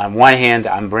on one hand,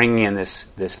 I'm bringing in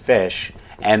this fish,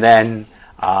 and then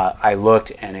I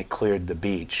looked, and it cleared the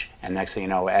beach. And next thing you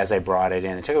know, as I brought it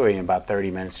in, it took me about 30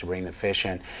 minutes to bring the fish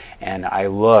in, and I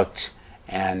looked,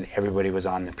 and everybody was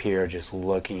on the pier just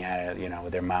looking at it,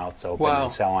 with their mouths open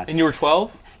and so on. And you were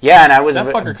 12? Yeah, and I was... That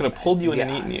fucker could have pulled you in and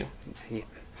eaten you.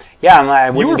 Yeah, I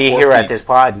wouldn't be here at this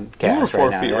podcast you were 4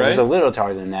 right now. feet, It right? was a little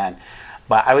taller than that.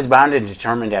 But I was bound and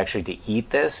determined actually to eat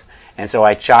this, and so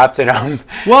I chopped it up.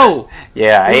 Whoa!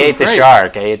 Yeah, I ate the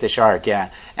shark. Yeah,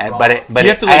 but I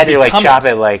had to chop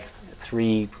it like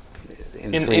three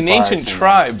in parts. Ancient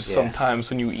tribes, sometimes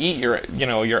when you eat your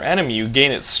enemy, you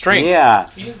gain its strength. Yeah,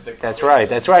 that's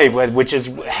right. Which is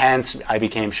hence I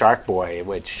became Shark Boy,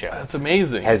 which that's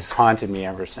amazing. Has haunted me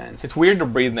ever since. It's weird to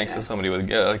breathe next to somebody with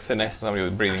sit next to somebody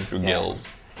with breathing through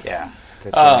gills. Yeah.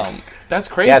 That's right. That's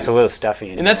crazy. Yeah, it's a little stuffy.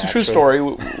 And that's a true story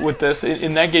with this,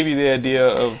 and that gave you the idea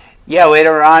of... Yeah,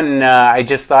 later on, I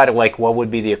just thought, like, what would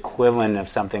be the equivalent of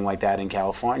something like that in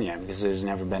California? Because there's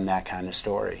never been that kind of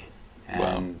story.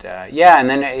 And, and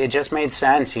then it just made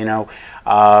sense,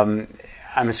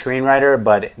 I'm a screenwriter,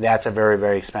 but that's a very,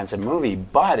 very expensive movie.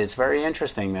 But it's very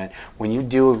interesting that when you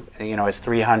do, as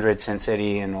 300, Sin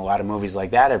City, and a lot of movies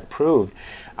like that have proved,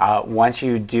 once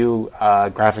you do a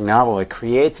graphic novel, it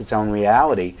creates its own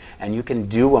reality, and you can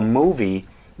do a movie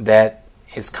that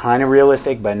is kind of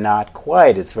realistic, but not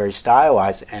quite. It's very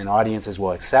stylized, and audiences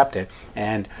will accept it.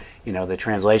 And the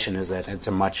translation is that it's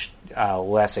a much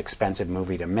less expensive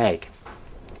movie to make.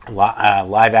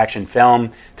 Live action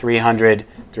film, $300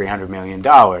 million.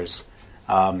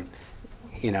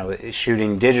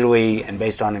 Shooting digitally and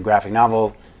based on a graphic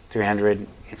novel, $350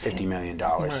 million.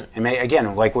 Right. And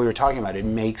again, like we were talking about, it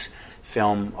makes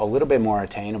film a little bit more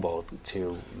attainable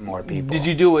to more people. Did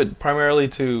you do it primarily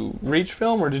to reach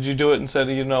film, or did you do it and said,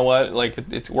 you know what, like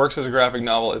it works as a graphic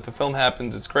novel. If the film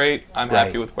happens, it's great. I'm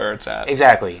happy with where it's at.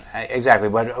 Exactly.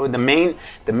 But the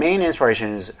main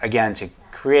inspiration is, again, to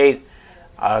create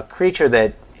a creature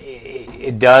that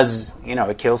it does,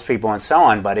 it kills people and so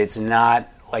on, but it's not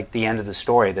like the end of the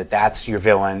story, that's your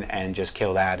villain and just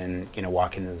kill that and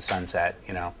walk into the sunset,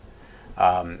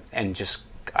 and just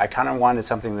I kind of wanted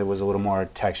something that was a little more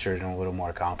textured and a little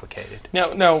more complicated.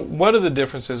 Now, what are the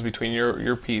differences between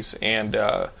your piece and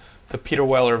the Peter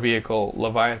Weller vehicle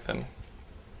Leviathan?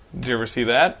 Did you ever see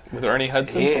that with Ernie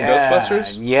Hudson from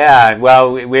Ghostbusters? Yeah,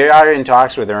 well, we are in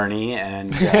talks with Ernie,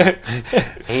 and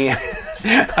he.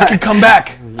 I can come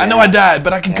back. Yeah. I know I died,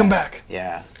 but I can come back.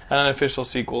 Yeah. An unofficial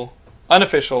sequel.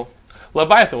 Unofficial.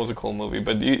 Leviathan was a cool movie,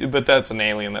 but that's an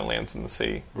alien that lands in the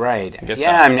sea. Right.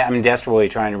 Yeah, I'm desperately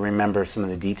trying to remember some of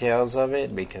the details of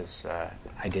it because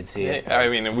I did see it. I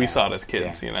mean, we saw it as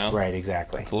kids, Right,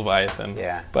 exactly. It's Leviathan.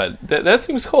 Yeah. But that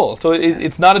seems cool. So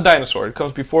it's not a dinosaur. It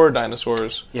comes before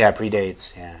dinosaurs. Yeah, it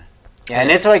predates, yeah. Yeah,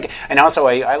 and it's like, and also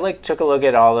I took a look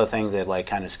at all the things that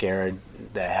kind of scared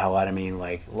the hell out of me,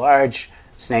 like large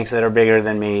snakes that are bigger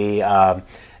than me,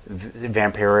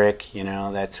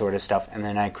 vampiric, that sort of stuff. And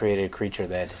then I created a creature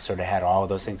that sort of had all of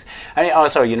those things. I mean,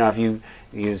 also, if you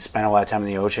spend a lot of time in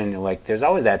the ocean, there's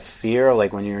always that fear,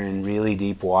 when you're in really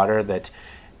deep water, that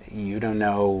you don't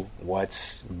know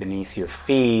what's beneath your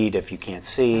feet, if you can't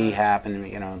see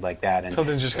happen, like that. And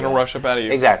something's just going to rush up out of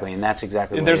you. Exactly, and that's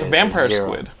exactly what there's it is. a vampire It's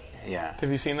zero. squid. Yeah.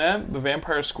 Have you seen that? The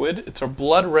vampire squid? It's a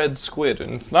blood red squid,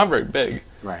 and it's not very big.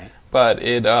 Right. But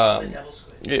it devil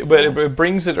squid. it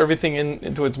brings everything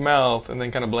into its mouth and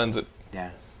then kind of blends it. Yeah.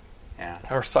 Yeah.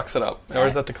 Or sucks it up. Right. Or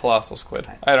is that the colossal squid?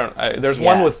 There's Yeah.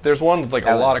 one with a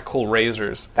That lot of cool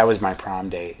razors. That was my prom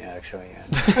date, actually.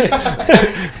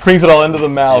 Yeah. Brings it all into the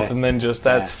mouth Yeah. and then that's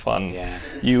Yeah. fun. Yeah.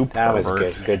 You That pervert.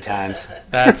 was good times.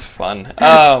 That's fun.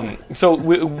 So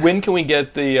when can we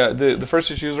get the first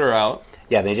issues are out?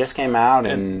 Yeah, they just came out,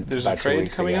 and And there's a about 2 trade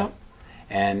weeks coming ago. out?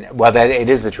 And it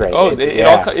is the trade. Oh,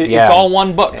 it's all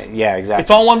one book. Yeah, exactly.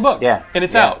 It's all one book. Yeah, And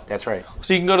it's yeah, out. That's right.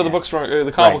 So you can go to the Yeah. bookstore,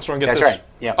 the comic Right. book store, and get That's this. right.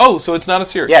 Yeah. Oh, so it's not a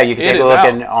series. Yeah, you can It take a is look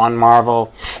out. on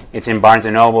Marvel. It's in Barnes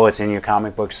and Noble. It's in your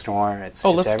comic book store. It's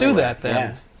Let's do everywhere. that then.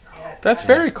 Yeah. That's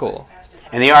very cool.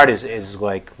 And the art is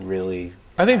really.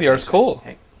 I think the art's cool.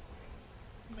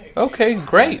 Okay,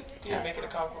 great. Yeah, make it a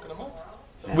comic book of the month.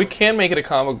 We can make it a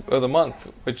comic of the month,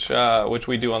 which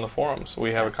we do on the forums.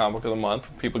 We have a comic book of the month.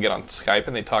 People get on Skype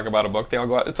and they talk about a book. They all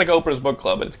go out. It's like Oprah's book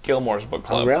club, but it's Gilmore's book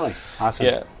club. Oh, really? Awesome.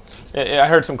 Yeah. I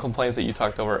heard some complaints that you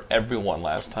talked over everyone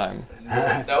last time.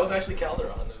 That was actually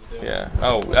Calderon that was doing it. Yeah.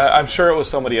 Oh, I'm sure it was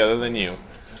somebody other than you.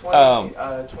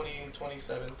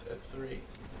 27th at 3.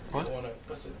 What?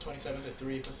 27th at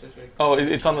 3 Pacific. Oh,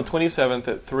 it's on the 27th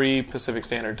at 3 Pacific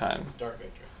Standard Time. Dark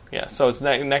Victory. Yeah, so it's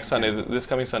next Sunday, this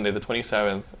coming Sunday, the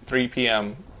 27th, 3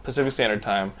 p.m. Pacific Standard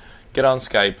Time. Get on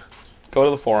Skype, go to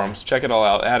the forums, check it all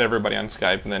out, add everybody on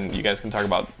Skype, and then you guys can talk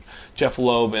about Jeff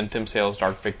Loeb and Tim Sale's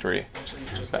Dark Victory. Actually,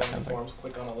 just go on the forums,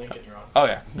 click on a link, and you're on. Oh,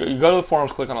 yeah. You go to the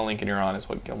forums, click on a link, and you're on, is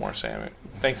what Gilmore's saying.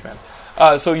 Thanks, man.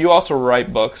 So you also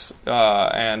write books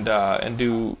and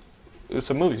do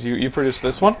some movies. You produced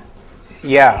this one?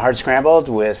 Yeah, Hard Scrambled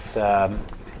with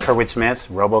Kurtwood Smith,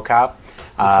 RoboCop.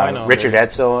 I know, Richard right?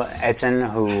 Edson,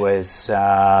 who was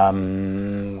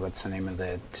what's the name of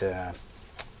that?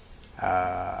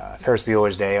 Ferris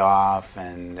Bueller's Day Off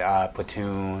and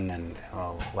Platoon and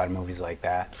a lot of movies like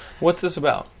that. What's this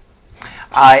about?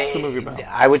 What's the movie about?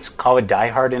 I would call it Die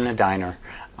Hard in a Diner.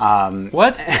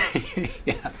 What?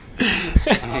 Yeah.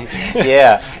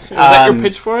 Yeah. Is that your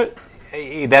pitch for it?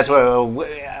 That's what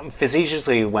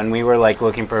facetiously when we were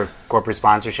looking for corporate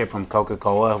sponsorship from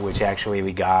Coca-Cola, which actually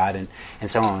we got, and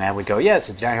someone that would go, yes,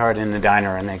 it's Die Hard in the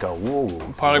Diner, and they go,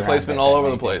 ooh. Product placement all over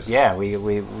the place. Yeah, we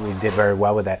did very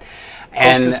well with that.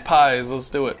 Hostess pies, let's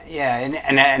do it. Yeah,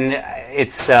 and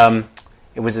it's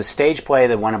it was a stage play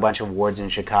that won a bunch of awards in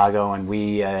Chicago, and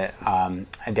we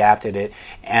adapted it,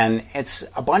 and it's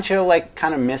a bunch of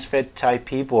kind of misfit type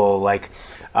people.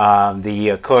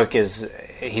 The cook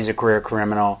he's a career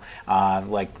criminal,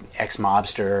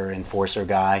 ex-mobster, enforcer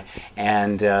guy,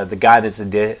 and the guy that's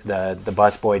the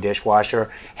busboy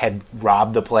dishwasher had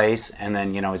robbed the place, and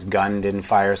then his gun didn't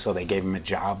fire, so they gave him a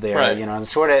job there. Right.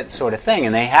 Sort of thing,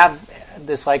 and they have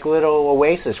this little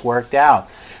oasis worked out.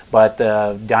 But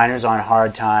the diner's on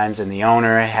hard times, and the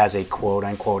owner has a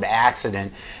quote-unquote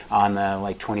accident on the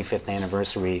 25th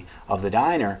anniversary of the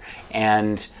diner,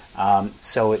 and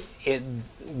so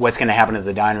what's going to happen to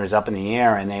the diner is up in the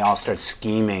air, and they all start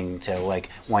scheming to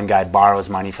one guy borrows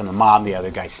money from the mob, the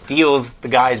other guy steals the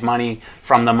guy's money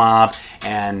from the mob,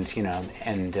 and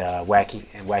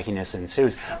wackiness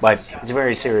ensues. But it's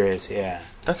very serious, yeah.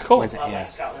 That's cool. Yeah.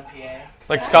 Scotland, PA.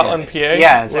 Like Scotland, PA?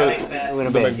 Yeah, it's With a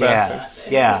little the bit. Macbeth.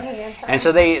 Yeah. And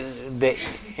so they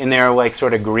in their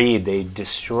sort of greed, they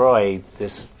destroy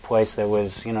this place that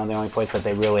was the only place that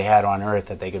they really had on Earth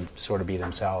that they could sort of be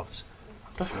themselves.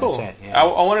 That's cool. That's it, yeah.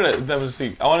 I wanted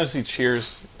to see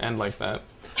Cheers end like that.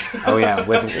 Oh yeah,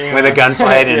 with a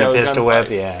gunfight and a with pistol gunfight.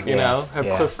 whip. Yeah. You know, have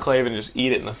yeah. Cliff Clavin just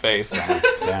eat it in the face.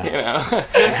 Yeah. You know,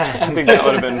 I think that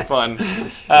would have been fun.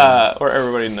 Or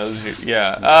everybody knows you.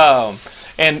 Yeah.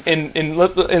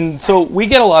 And so we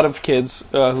get a lot of kids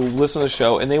who listen to the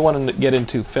show and they want to get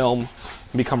into film,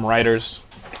 and become writers.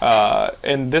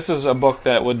 And this is a book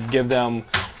that would give them.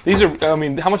 How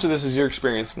much of this is your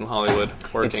experience in Hollywood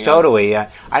working? It's totally.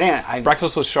 I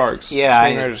Breakfast with Sharks. Yeah,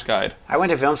 Screenwriter's Guide. I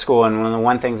went to film school, and one of the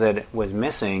one things that was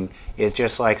missing is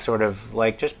just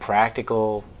just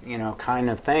practical,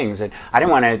 kind of things. And I didn't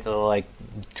want to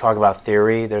talk about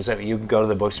theory. You can go to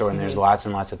the bookstore and there's lots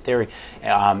and lots of theory.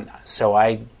 So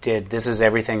I did. This is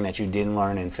everything that you didn't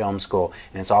learn in film school,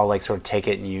 and it's all sort of take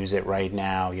it and use it right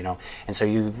now, And so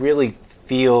you really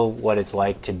feel what it's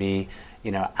like to be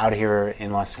out here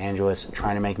in Los Angeles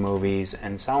trying to make movies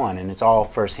and so on. And it's all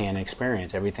firsthand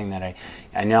experience, everything that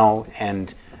I know,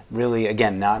 and really,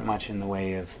 again, not much in the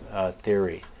way of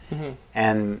theory. Mm-hmm.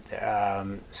 And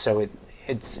so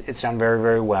it's done very,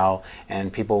 very well,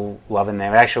 and people love it. And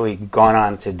they've actually gone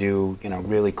on to do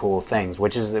really cool things,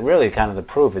 which is really kind of the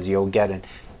proof. Is you'll get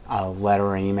a letter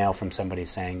or email from somebody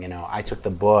saying, I took the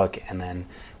book and then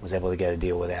was able to get a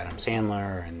deal with Adam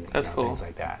Sandler and That's cool. things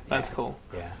like that. That's cool.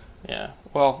 Yeah. Yeah.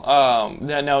 Well,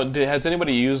 now, has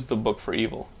anybody used the book for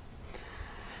evil?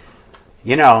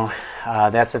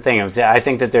 That's the thing. I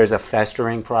think that there's a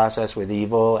festering process with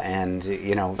evil, and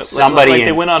somebody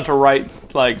they went on to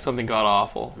write like something god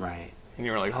awful, right? And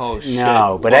you were like, oh shit.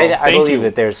 No, but I believe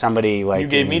that there's somebody like you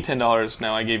gave me $10.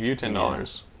 Now I gave you $10. Yeah,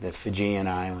 the Fijian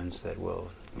Islands that will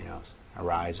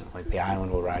arise, like the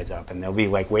island will rise up, and they'll be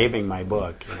like waving my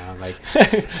book,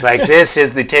 like this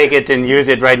is the take it and use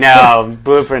it right now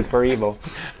blueprint for evil.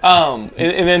 And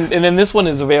then this one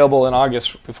is available in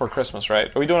August before Christmas,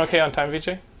 right? Are we doing okay on time,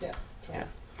 VJ? Yeah.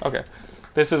 Okay.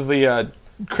 This is the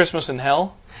Christmas in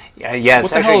Hell. Yeah.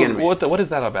 It's actually what is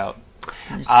that about?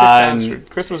 You sick bastard.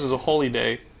 Christmas is a holy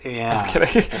day. Yeah. I'm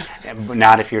kidding.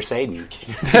 Not if you're Satan.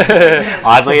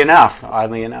 Oddly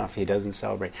enough, he doesn't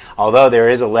celebrate. Although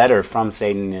there is a letter from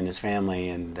Satan and his family,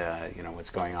 and what's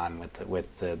going on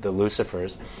with the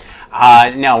Lucifers.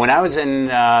 No, when I was in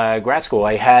grad school,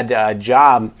 I had a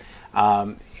job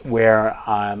where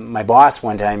my boss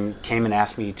one time came and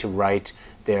asked me to write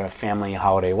their family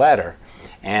holiday letter,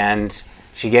 and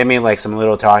she gave me like some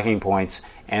little talking points.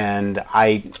 And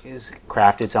I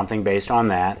crafted something based on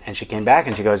that. And she came back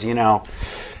and she goes,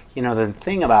 the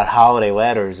thing about holiday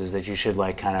letters is that you should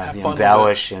like kind of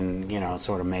embellish and,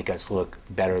 sort of make us look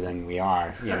better than we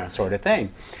are, sort of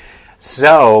thing.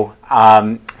 So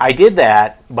I did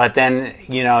that, but then,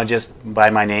 just by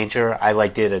my nature, I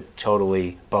did a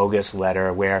totally bogus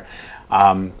letter where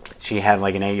she had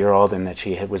like an 8-year-old, and that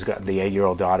the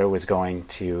 8-year-old daughter was going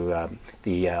to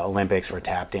the Olympics for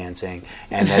tap dancing,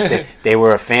 and that they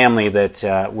were a family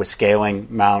that was scaling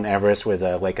Mount Everest with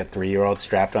a 3-year-old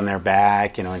strapped on their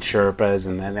back, and Sherpas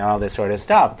and then all this sort of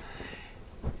stuff.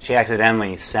 She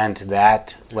accidentally sent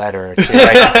that letter to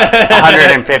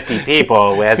 150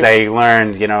 people, as I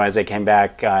learned, as I came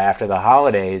back after the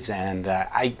holidays, and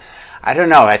I don't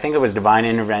know. I think it was divine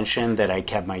intervention that I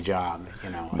kept my job.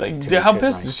 How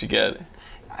pissed did she get?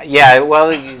 Yeah,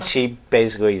 well, she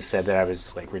basically said that I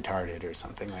was retarded or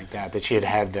something like that. That she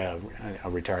had a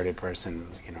retarded person,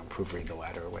 proofread the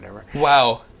letter or whatever.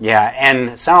 Wow. Yeah,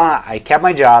 and somehow I kept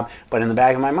my job, but in the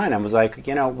back of my mind, I was like,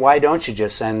 why don't you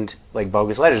just send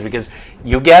bogus letters? Because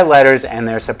you get letters and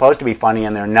they're supposed to be funny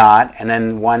and they're not, and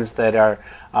then ones that are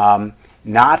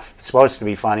not supposed to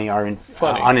be funny are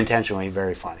unintentionally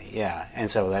very funny. Yeah,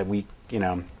 and so that we,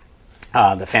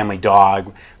 the family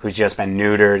dog who's just been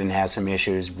neutered and has some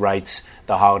issues writes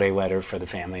the holiday letter for the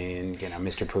family, and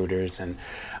Mr. Pooters and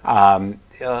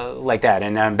like that.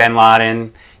 And Bin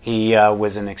Laden, he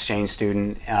was an exchange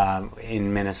student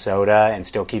in Minnesota and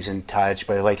still keeps in touch,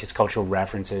 but his cultural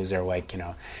references are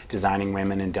designing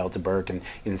women and Delta Burke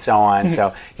and so on.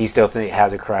 So he still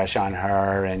has a crush on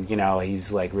her, and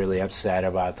he's really upset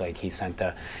about he sent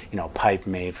the pipe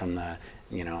made from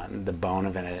the bone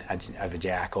of a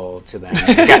jackal to them,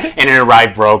 and it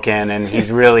arrived broken, and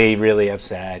he's really, really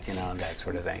upset, that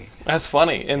sort of thing. That's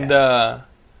funny, and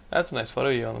that's a nice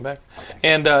photo of you on the back. Okay.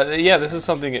 And this is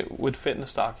something that would fit in a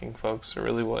stocking, folks. It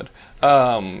really would.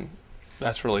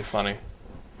 That's really funny.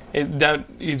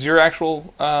 Is your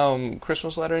actual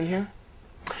Christmas letter in here?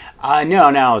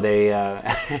 No, they...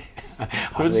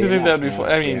 I would think that'd be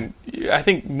fun. I mean, I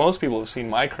think most people have seen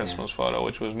my Christmas photo,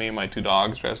 which was me and my 2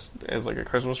 dogs dressed as a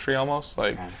Christmas tree almost.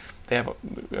 They have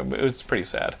it was pretty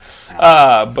sad.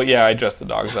 But yeah, I dress the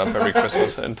dogs up every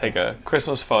Christmas and take a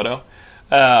Christmas photo.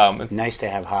 Nice to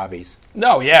have hobbies.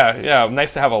 No, yeah,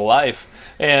 nice to have a life.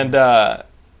 And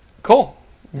cool.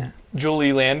 Yeah.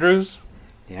 Julie Landrews.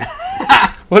 Yeah.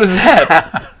 What is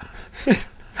that?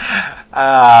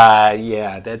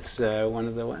 That's one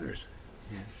of the letters.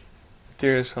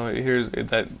 Here's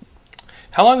that.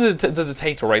 How long does it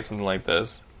take to write something like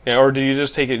this? Yeah, or do you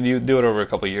just take it? You do it over a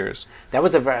couple of years? That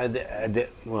was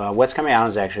what's coming out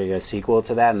is actually a sequel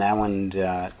to that, and that one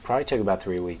probably took about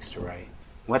 3 weeks to write.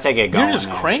 Once I get going, you're just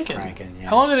cranking. Yeah.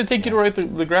 How long did it take you to write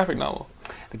the graphic novel?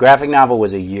 The graphic novel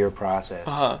was a year process,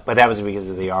 but that was because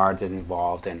of the art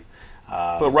involved and.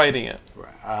 But writing it.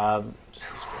 A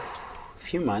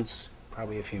few months,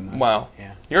 probably a few months. Wow.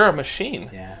 Yeah. You're a machine.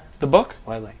 Yeah. The book?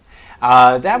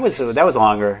 That was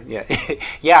longer. Yeah,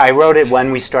 yeah. I wrote it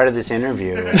when we started this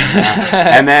interview,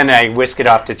 and then I whisked it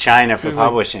off to China for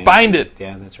publishing. Bind it.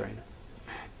 Yeah, that's right.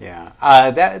 Yeah.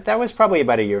 That was probably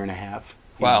about a year and a half.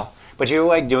 Wow. But you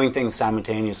like doing things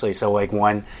simultaneously. So like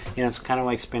one, it's kind of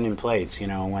like spinning plates.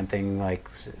 One thing like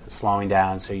slowing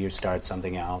down, so you start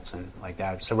something else and like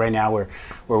that. So right now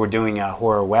we're doing a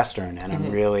horror western, and I'm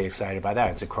really excited about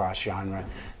that. It's a cross genre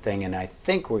thing, and I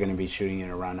think we're going to be shooting it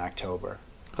around October.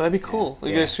 That'd be cool.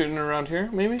 You guys shooting around here,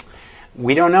 maybe?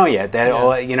 We don't know yet. That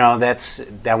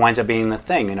that winds up being the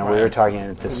thing. We were talking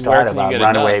at the start about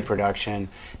runaway production,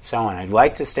 so on. I'd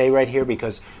like to stay right here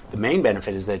because the main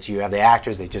benefit is that you have the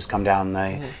actors. They just come down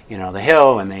the the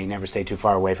hill, and they never stay too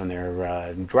far away from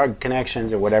their drug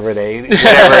connections or whatever it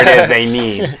is they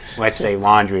need. Let's say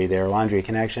their laundry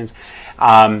connections.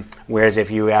 Whereas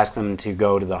if you ask them to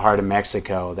go to the heart of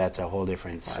Mexico, that's a whole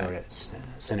different sort of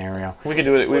scenario. We could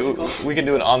do it. We could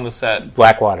do it on the set.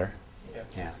 Blackwater.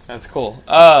 Yeah, that's cool.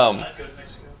 I'd go to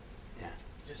Mexico. Yeah.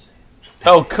 Just saying.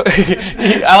 Oh,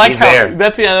 I like He's how there.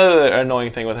 that's the other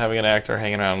annoying thing with having an actor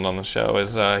hanging around on the show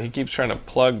is he keeps trying to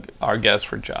plug our guests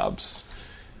for jobs.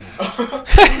 So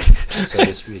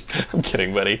to speak. I'm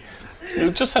kidding, buddy.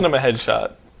 Just send him a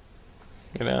headshot.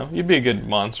 You'd be a good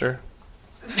monster.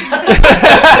 That's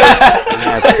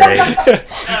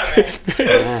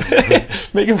great.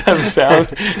 Make him have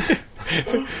sound.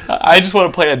 I just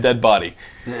want to play a dead body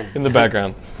in the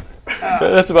background.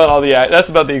 That's about all that's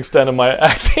about the extent of my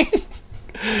acting.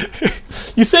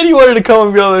 You said you wanted to come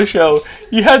and be on the show.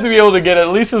 You have to be able to get at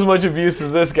least as much abuse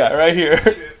as this guy right here.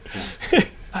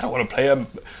 I don't want to play him.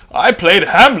 I played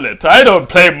Hamlet. I don't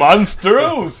play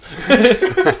monsters.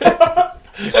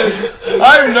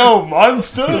 I'm no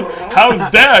monster. How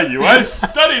dare you? I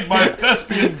studied my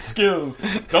thespian skills.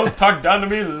 Don't talk down to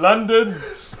me, London.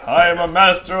 I am a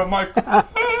master of my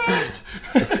craft.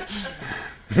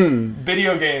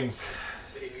 Video games.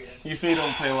 You say you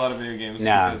don't play a lot of video games.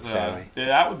 No, because, sadly.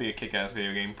 that would be a kick-ass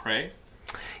video game. Prey.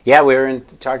 Yeah, we were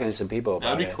talking to some people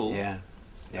about it. That'd be cool. Yeah.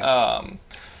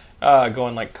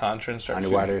 Going like Contra and start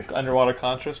Underwater. shooting underwater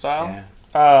Contra style.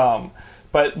 Yeah.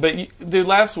 But dude,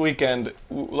 last show we did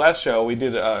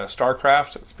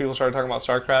Starcraft. People started talking about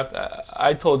Starcraft.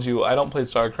 I told you I don't play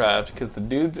Starcraft because the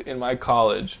dudes in my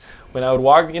college, when I would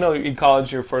walk, in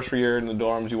college your first year in the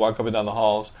dorms, you walk up and down the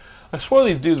halls. I swore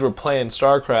these dudes were playing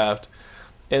Starcraft,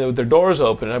 and with their doors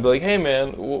open, and I'd be like, "Hey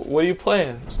man, what are you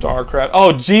playing?" Starcraft.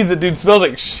 Oh geez, the dude smells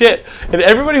like shit, and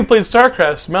everybody who played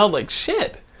Starcraft smelled like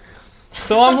shit.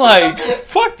 So I'm like,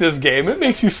 fuck this game. It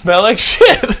makes you smell like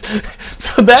shit.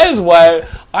 So that is why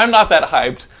I'm not that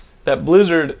hyped that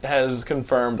Blizzard has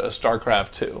confirmed a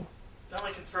StarCraft 2. Not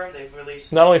only confirmed, they've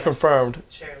released... Not only confirmed,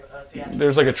 theatrical.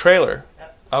 there's like a trailer.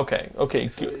 Yep. Okay.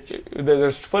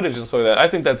 There's footage and stuff like that. I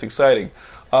think that's exciting.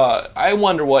 I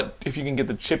wonder if you can get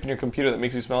the chip in your computer that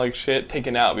makes you smell like shit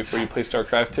taken out before you play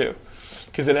StarCraft 2.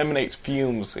 Because it emanates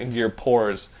fumes into your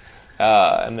pores,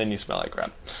 and then you smell like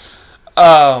crap.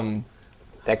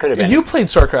 That could have been. You played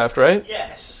StarCraft, right?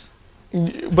 Yes.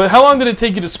 But how long did it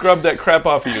take you to scrub that crap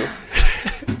off of you?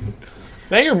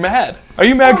 Now you're mad. Are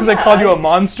you mad because I called you a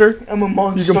monster? I'm a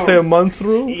monster. You can play a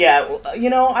monster? Yeah,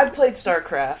 I played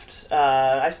StarCraft.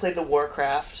 I played the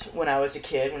Warcraft when I was a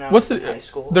kid, when I was in high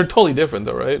school. They're totally different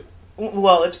though, right?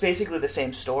 Well, it's basically the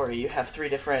same story. You have 3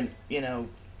 different,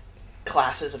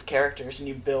 classes of characters, and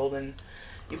you build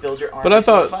your armies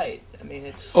and fight. I mean,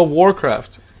 it's... Oh,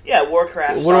 Warcraft. Yeah,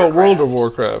 Warcraft, What about StarCraft. World of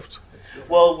Warcraft?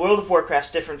 Well, World of Warcraft's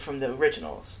different from the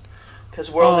originals.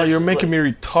 You're making me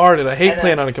retarded. I hate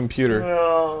playing on a computer.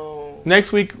 No.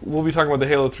 Next week, we'll be talking about the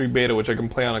Halo 3 beta, which I can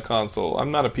play on a console.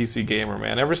 I'm not a PC gamer,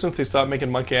 man. Ever since they stopped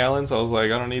making Monkey Islands, I was like,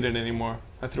 I don't need it anymore.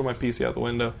 I threw my PC out the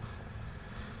window.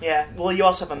 Yeah, well, you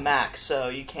also have a Mac, so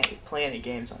you can't play any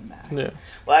games on Mac. Yeah.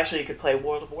 Well, actually, you could play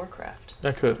World of Warcraft.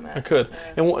 I could. Yeah.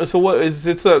 And so what is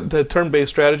it's the turn-based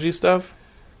strategy stuff?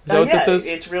 Is that what this is?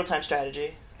 It's real-time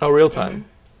strategy. Oh, real-time.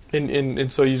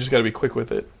 And so you just got to be quick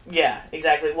with it. Yeah,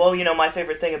 exactly. Well, my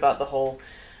favorite thing about the whole...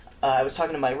 I was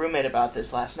talking to my roommate about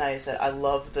this last night, is that I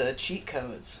love the cheat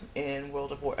codes in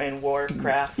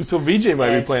Warcraft. So VJ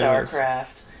might be playing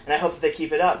StarCraft. This. And I hope that they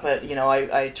keep it up. But,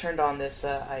 I turned on this...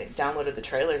 I downloaded the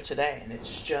trailer today, and it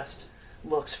just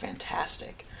looks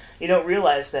fantastic. You don't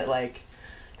realize that,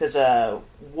 because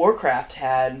Warcraft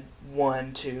had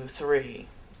 1, 2, 3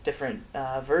 different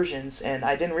versions, and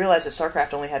I didn't realize that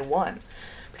StarCraft only had 1.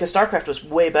 Because StarCraft was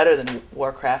way better than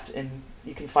Warcraft, and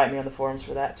you can fight me on the forums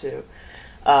for that too.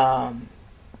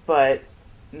 But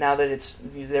now that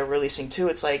they're releasing 2,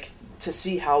 it's like to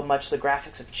see how much the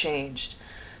graphics have changed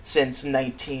since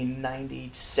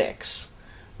 1996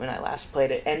 when I last played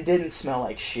it, and didn't smell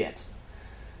like shit.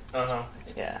 Uh-huh.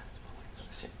 Yeah.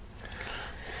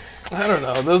 I don't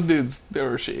know. Those dudes, they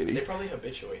were shady. They probably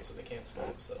habituate, so they can't smell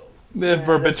themselves. They have Yeah,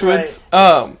 barbiturates.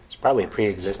 that's It's probably a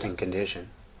pre-existing condition.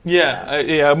 Yeah.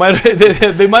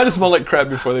 They might have smelled like crap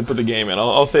before they put the game in.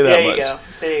 I'll say that There you much. go.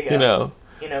 There you go.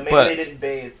 Maybe Maybe they didn't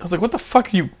bathe. I was like, what the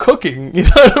fuck are you cooking? You know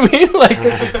what I mean? Like,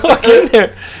 fuck in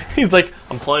there. He's like,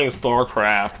 I'm playing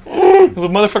Starcraft. The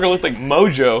motherfucker looked like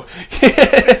Mojo.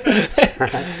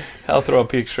 I'll throw a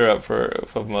picture up for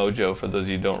Mojo for those of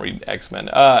you who don't read X-Men.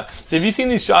 Have you seen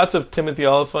these shots of Timothy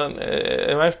Olyphant?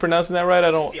 Am I pronouncing that right? I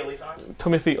don't.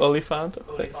 Timothy Olyphant.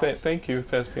 Thank you,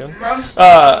 Thespian.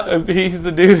 He's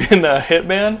the dude in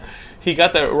Hitman. He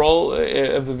got that role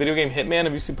of the video game Hitman.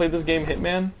 Have you played this game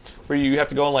Hitman, where you have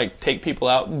to go and like take people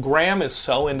out? Graham is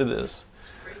so into this,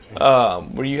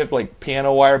 where you have to like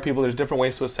piano wire people. There's different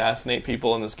ways to assassinate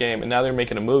people in this game, and now they're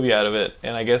making a movie out of it.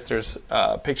 And I guess there's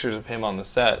pictures of him on the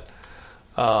set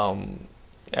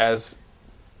as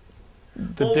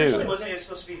the dude. Wasn't it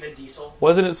supposed to be Vin Diesel?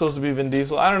 Wasn't it supposed to be Vin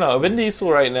Diesel? I don't know. Vin Diesel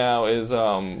right now is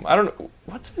I don't know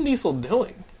what's Vin Diesel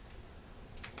doing.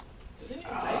 Does he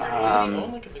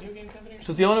own like a video game company?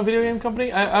 Does he own a video game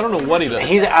company? I don't know what he does.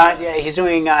 He's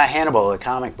doing Hannibal, a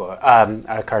comic book,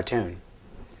 a cartoon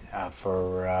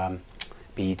for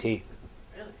BET. Really?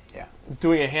 Yeah.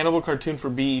 Doing a Hannibal cartoon for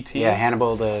BET. Yeah,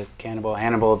 Hannibal the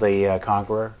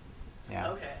Conqueror. Yeah.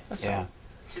 Okay. Yeah.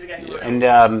 See the guy who And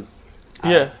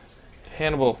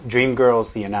Hannibal.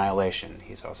 Dreamgirls the Annihilation.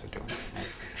 He's also doing.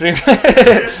 Dream.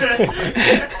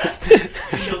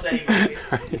 kills any movie.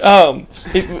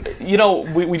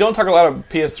 We don't talk a lot of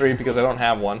PS3 because I don't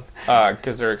have one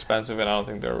because they're expensive and I don't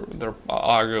think they're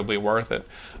arguably worth it.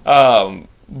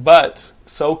 But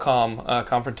SOCOM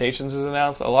Confrontations is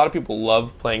announced. A lot of people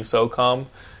love playing SOCOM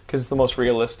because it's the most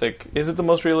realistic. Is it the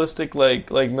most realistic like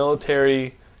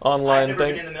military online I've never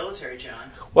thing? been in the military, John.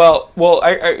 Well,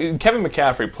 Kevin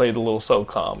McCaffrey played a little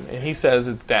SOCOM, and he says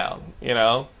it's down,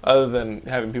 other than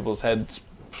having people's heads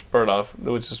spurred off,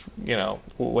 which is,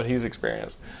 what he's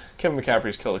experienced. Kevin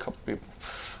McCaffrey's killed a couple people.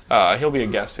 He'll be a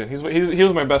guest soon. He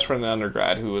was my best friend in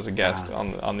undergrad who was a guest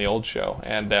on the old show,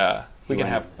 and we can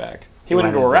have him back. He went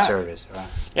into Iraq. Service. Wow.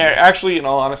 Yeah, actually, in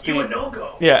all honesty... You a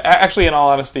no-go. Yeah, actually, in all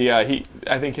honesty, I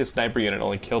think his sniper unit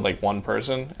only killed like one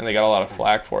person, and they got a lot of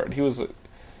flack for it. He was,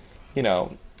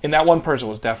 and that one person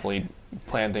was definitely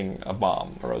planting a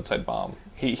roadside bomb.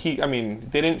 They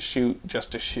didn't shoot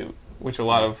just to shoot, which a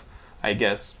lot of, I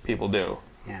guess, people do.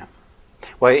 Yeah.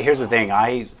 Well, here's the thing.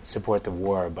 I support the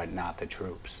war, but not the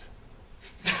troops.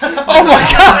 Oh my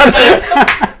God!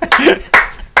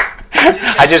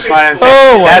 I just wanted to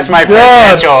say that's my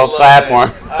presidential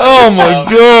platform. Oh my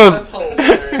God! That's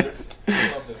hilarious.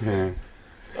 I love this. Yeah.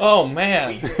 Oh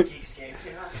man! Geekscape,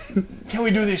 Can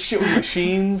we do this shit with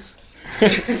machines?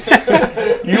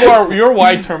 You're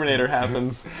why Terminator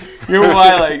happens. You're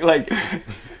why like.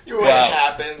 You're what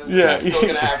happens. It's still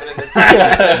gonna happen in the future.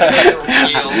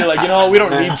 That's real. You're like, we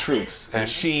don't need troops.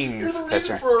 Machines. That's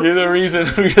right. You're the reason.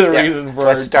 You're the reason for.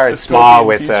 Let's start our small dystopian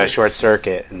with future. Short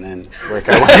Circuit, and then work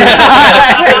our way.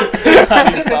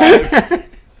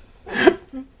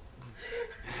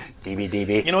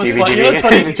 DB. You know what's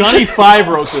funny? Johnny Five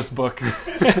wrote this book.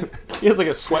 He has like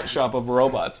a sweatshop of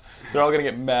robots. They're all gonna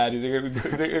get mad. They're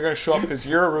gonna show up because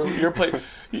your place.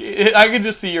 I can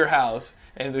just see your house.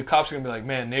 And the cops are going to be like,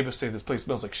 man, neighbors say this place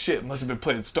smells like shit. Must have been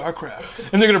playing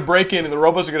StarCraft. And they're going to break in, and the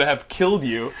robots are going to have killed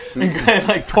you. And kind of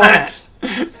like torn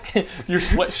your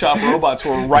sweatshop robots who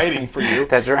are writing for you.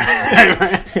 That's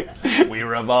right. We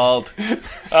revolt.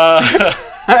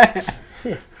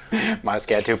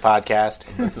 Moscat 2 podcast.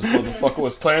 This motherfucker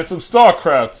was playing some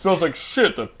StarCraft. It smells like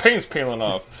shit. The paint's peeling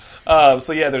off.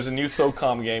 There's a new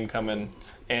SOCOM game coming.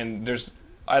 And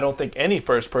I don't think any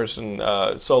first-person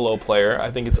solo player. I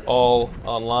think it's all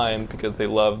online because they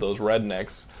love those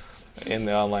rednecks in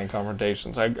the online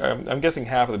confrontations. I'm guessing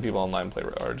half of the people online play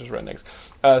are just rednecks.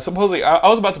 Supposedly, I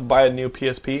was about to buy a new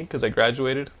PSP because I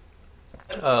graduated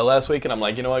last week, and I'm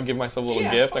like, you know what? Give myself a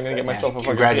little gift. I'm gonna get myself a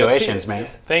fucking Congratulations, PSP. man.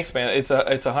 Thanks, man. It's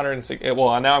 160.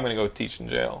 Well, now I'm gonna go teach in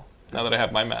jail. Now that I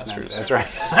have my master's. That's right.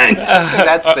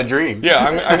 That's the dream. Yeah,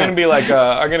 I'm gonna be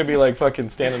like fucking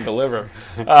Stand and Deliver.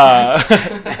 I'm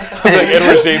like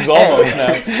Edward James Olmos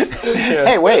now. Yeah.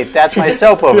 Hey, wait, that's my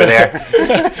soap over there.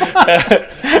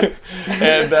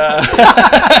 And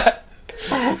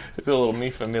it's a little Mi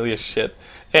Familia shit.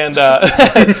 And so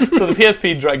the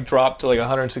PSP dropped to like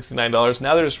 $169.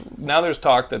 Now there's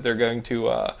talk that they're going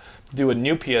to do a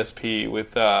new PSP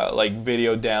with like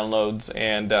video downloads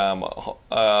and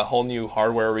a whole new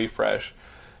hardware refresh.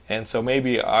 And so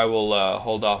maybe I will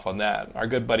hold off on that. Our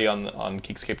good buddy on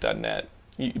Geekscape.net.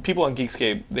 People on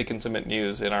Geekscape, they can submit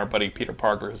news, and our buddy Peter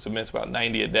Parker, who submits about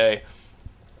 90 a day,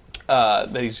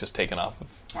 that he's just taken off of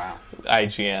Wow.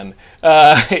 IGN.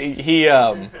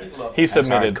 He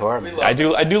submitted. Hardcore. I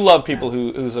do love people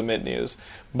who submit news,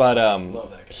 but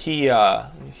Love that guy.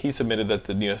 he submitted that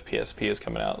the new PSP is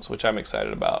coming out, which I'm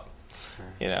excited about.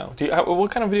 You know,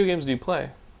 what kind of video games do you play,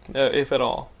 if at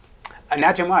all?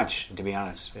 Not too much, to be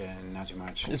honest. Yeah, not too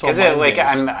much. It's all Because mind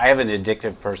games. I have an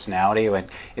addictive personality,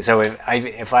 so if I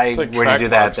It's like were to track do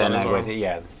that, marks on then his I would.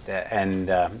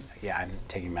 arm. Yeah, I'm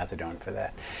taking methadone for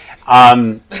that.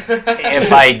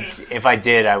 If I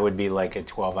did, I would be like a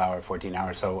 12-hour,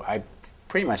 14-hour. So I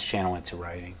pretty much channel it to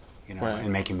writing, Right.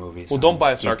 and making movies. Well, So don't I'm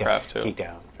buy geeked Starcraft, out- too. Geeked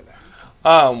out for that.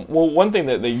 Well, one thing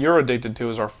that you're addicted to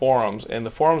is our forums, and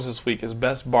the forums this week is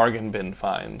best bargain bin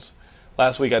finds.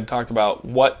 Last week I talked about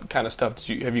what kind of stuff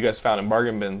have you guys found in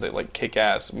bargain bins that like kick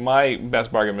ass. My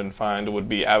best bargain bin find would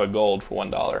be ABBA Gold for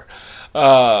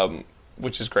 $1,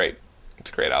 which is great. It's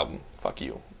a great album. Fuck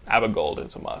you, ABBA Gold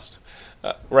is a must.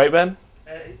 Right, Ben?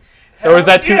 Or is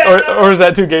that too? Or is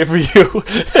that too gay for you?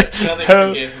 Nothing's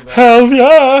too gay for Ben. Hells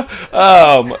yeah!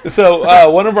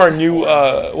 So one of our new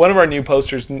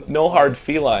posters, No Hard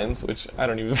Felines, which I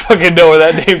don't even fucking know where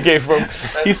that name came from.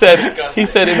 He said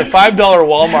in the $5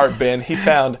 Walmart bin he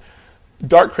found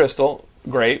Dark Crystal,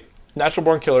 great. Natural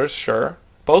Born Killers, sure.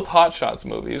 Both Hot Shots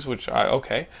movies, which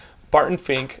okay. Barton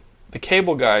Fink, The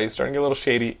Cable Guy, starting to get a little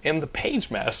shady, and The Page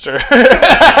Master.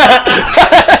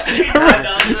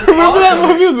 Remember that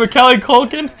movie with Macaulay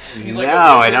Culkin? He's No, like,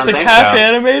 I don't It's like think half so.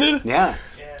 animated. Yeah.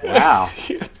 Wow.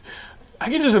 I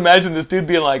can just imagine this dude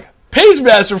being like, Page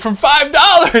Master for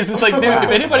 $5. It's like, dude, if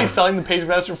anybody's selling the Page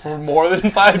Master for more than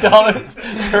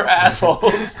 $5, they're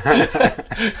assholes.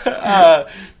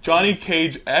 Johnny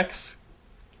Cage X,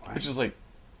 which is like,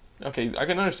 okay, I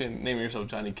can understand naming yourself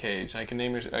Johnny Cage. I can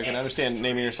understand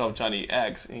naming yourself Johnny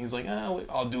X. And he's like,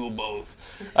 I'll do both.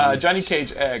 Johnny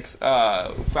Cage X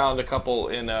found a couple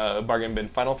in a bargain bin.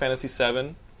 Final Fantasy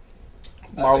VII.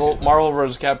 Marvel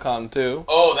vs. Capcom 2.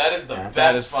 Oh, that is the That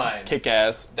best is find.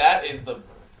 kick-ass. That is the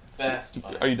best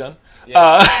find. Are you done?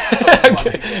 Yeah. So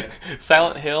fucking good.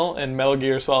 Silent Hill and Metal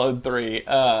Gear Solid 3,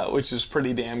 which is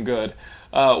pretty damn good.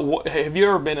 Have you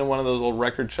ever been in one of those old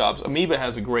record shops? Amoeba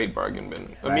has a great bargain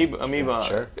bin. Right. Amoeba, Yeah,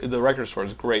 sure. the record store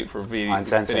is great for On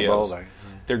Sunset videos. Boulevard.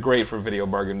 They're great for video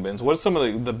bargain bins. What's some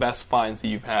of the best finds that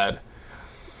you've had?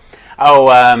 Oh,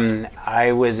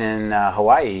 I was in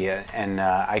Hawaii, and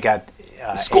I got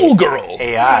Schoolgirl.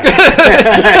 AI.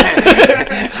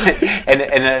 and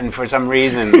then for some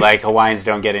reason, like Hawaiians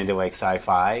don't get into like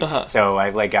sci-fi, so I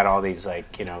like got all these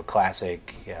like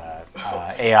classic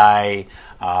AI.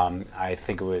 I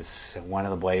think it was one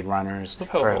of the Blade Runners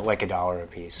for like $1 a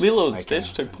piece. Lilo and Like,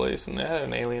 Stitch took place, and they had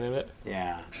an alien in it.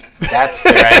 Yeah, that's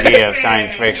their idea of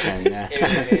science fiction. Yeah.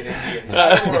 Alienated the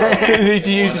entire world.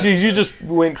 You just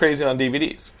went crazy on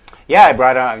DVDs. Yeah, I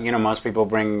brought out. Most people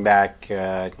bring back,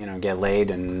 get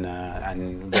laid and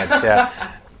get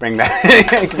bring back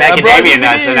macadamia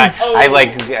nuts, and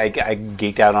I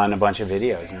geeked out on a bunch of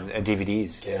videos and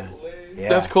DVDs. Yeah, yeah.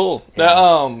 That's cool. Yeah.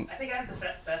 I think I have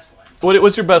the best one.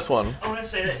 What's your best one? I want to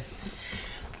say this.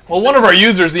 Well, one of our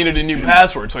users needed a new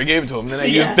password, so I gave it to him. Then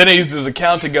I used his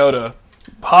account to go to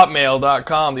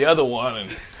hotmail.com, the other one, and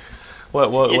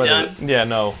what? You done? Is it? Yeah,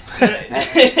 no. No,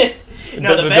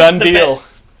 the the done best, deal.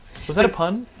 Was that a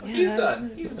pun? He's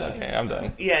done. He's done. Okay, I'm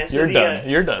done. Yeah, so You're the, done.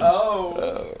 You're done.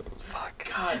 Oh. Fuck.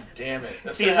 God damn it.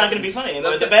 That's See, it's not going to be funny.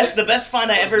 But the best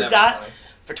find I that's ever never got funny.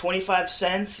 for 25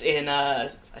 cents in, I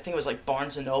think it was like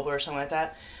Barnes & Noble or something like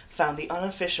that, found the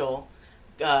unofficial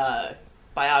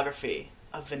biography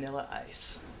of Vanilla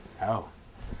Ice. Oh,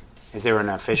 is there an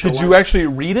official? Did one? you actually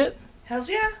read it? Hells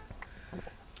yeah.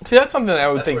 See, that's something that I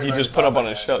would That's think where you you just learn put to up talk on a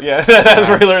about shelf. Yeah, that's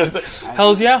where you learn.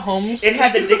 Hells yeah, Holmes. It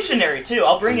had the dictionary too.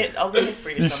 I'll bring it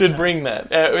for you. You should bring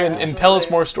that and tell us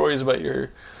more stories about your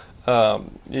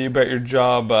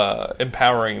job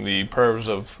empowering the pervs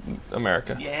of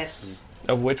America, Yes.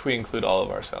 of which we include all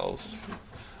of ourselves.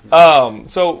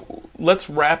 So let's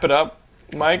wrap it up,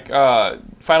 Mike.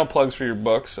 Final plugs for your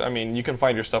books. I mean, you can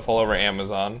find your stuff all over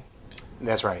Amazon.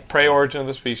 That's right. Prey: Origin of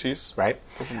the Species. Right.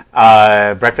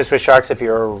 Breakfast with Sharks, if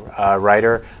you're a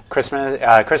writer.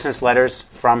 Christmas Letters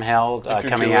from Hell If you're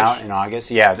coming Jewish. out in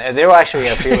August. Yeah, they will actually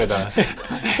appear with a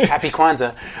Happy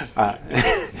Kwanzaa.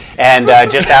 And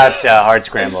just out Hard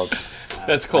Scrambled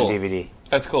That's cool. on DVD.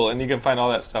 That's cool, and you can find all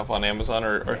that stuff on Amazon,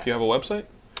 or if you have a website.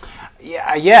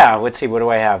 Yeah. Let's see. What do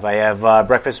I have? I have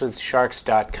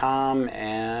breakfastwithsharks.com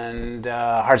and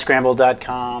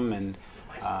hardscramble.com and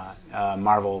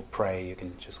Marvel Prey. You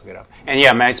can just look it up. And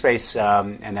yeah, MySpace,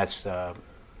 and that's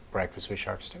Breakfast with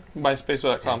Sharks too.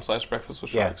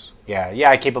 MySpace.com/breakfastwithsharks. Yeah.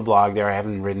 I keep a blog there. I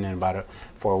haven't written in about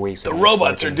 4 weeks. The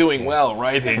robots are doing well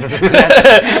writing. One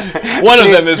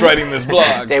of them is writing this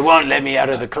blog. They won't let me out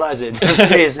of the closet.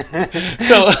 Please.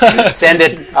 So Send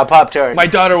it a Pop-Tart. my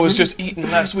daughter was just eaten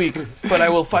last week, but I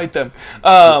will fight them.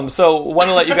 So want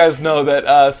to let you guys know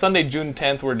that Sunday, June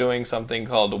 10th, we're doing something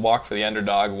called Walk for the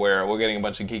Underdog, where we're getting a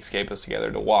bunch of Geekscapists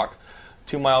together to walk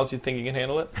 2 miles. You think you can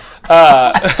handle it?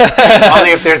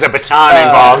 Only if there's a baton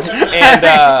involved.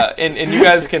 And you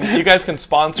guys can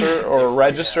sponsor or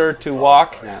register to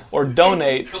walk or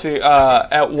donate to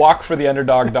at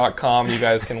walkfortheunderdog.com. You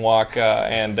guys can walk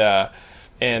and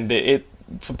it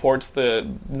supports the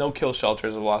no-kill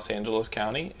shelters of Los Angeles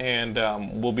County, and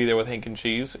we'll be there with Hank and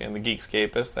Cheese and the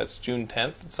Geekscapists. That's June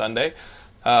 10th, Sunday,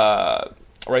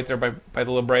 right there by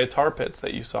the La Brea Tar Pits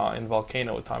that you saw in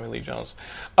Volcano with Tommy Lee Jones.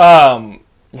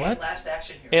 What? Last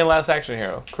Action Hero. And Last Action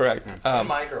Hero, correct. And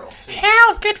My Girl, too.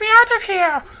 Help! Get me out of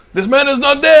here! This man is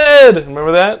not dead!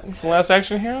 Remember that from Last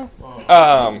Action Hero?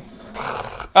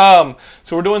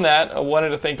 So we're doing that. I wanted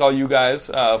to thank all you guys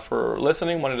for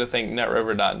listening. Wanted to thank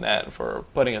netriver.net for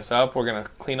putting us up. We're gonna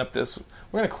clean up this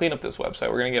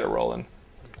website. We're gonna get it rolling.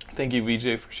 Thank you,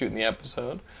 VJ, for shooting the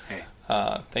episode. Hey.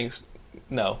 Thanks.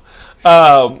 No.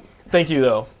 Thank you,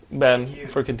 though, Ben,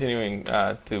 for continuing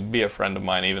to be a friend of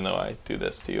mine, even though I do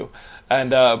this to you.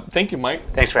 And thank you,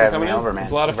 Mike. Thanks for having coming me in. over, man. It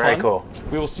was a lot of Very fun. cool.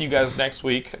 We will see you guys next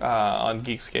week on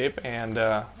Geekscape, and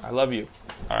I love you.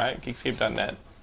 All right, Geekscape.net.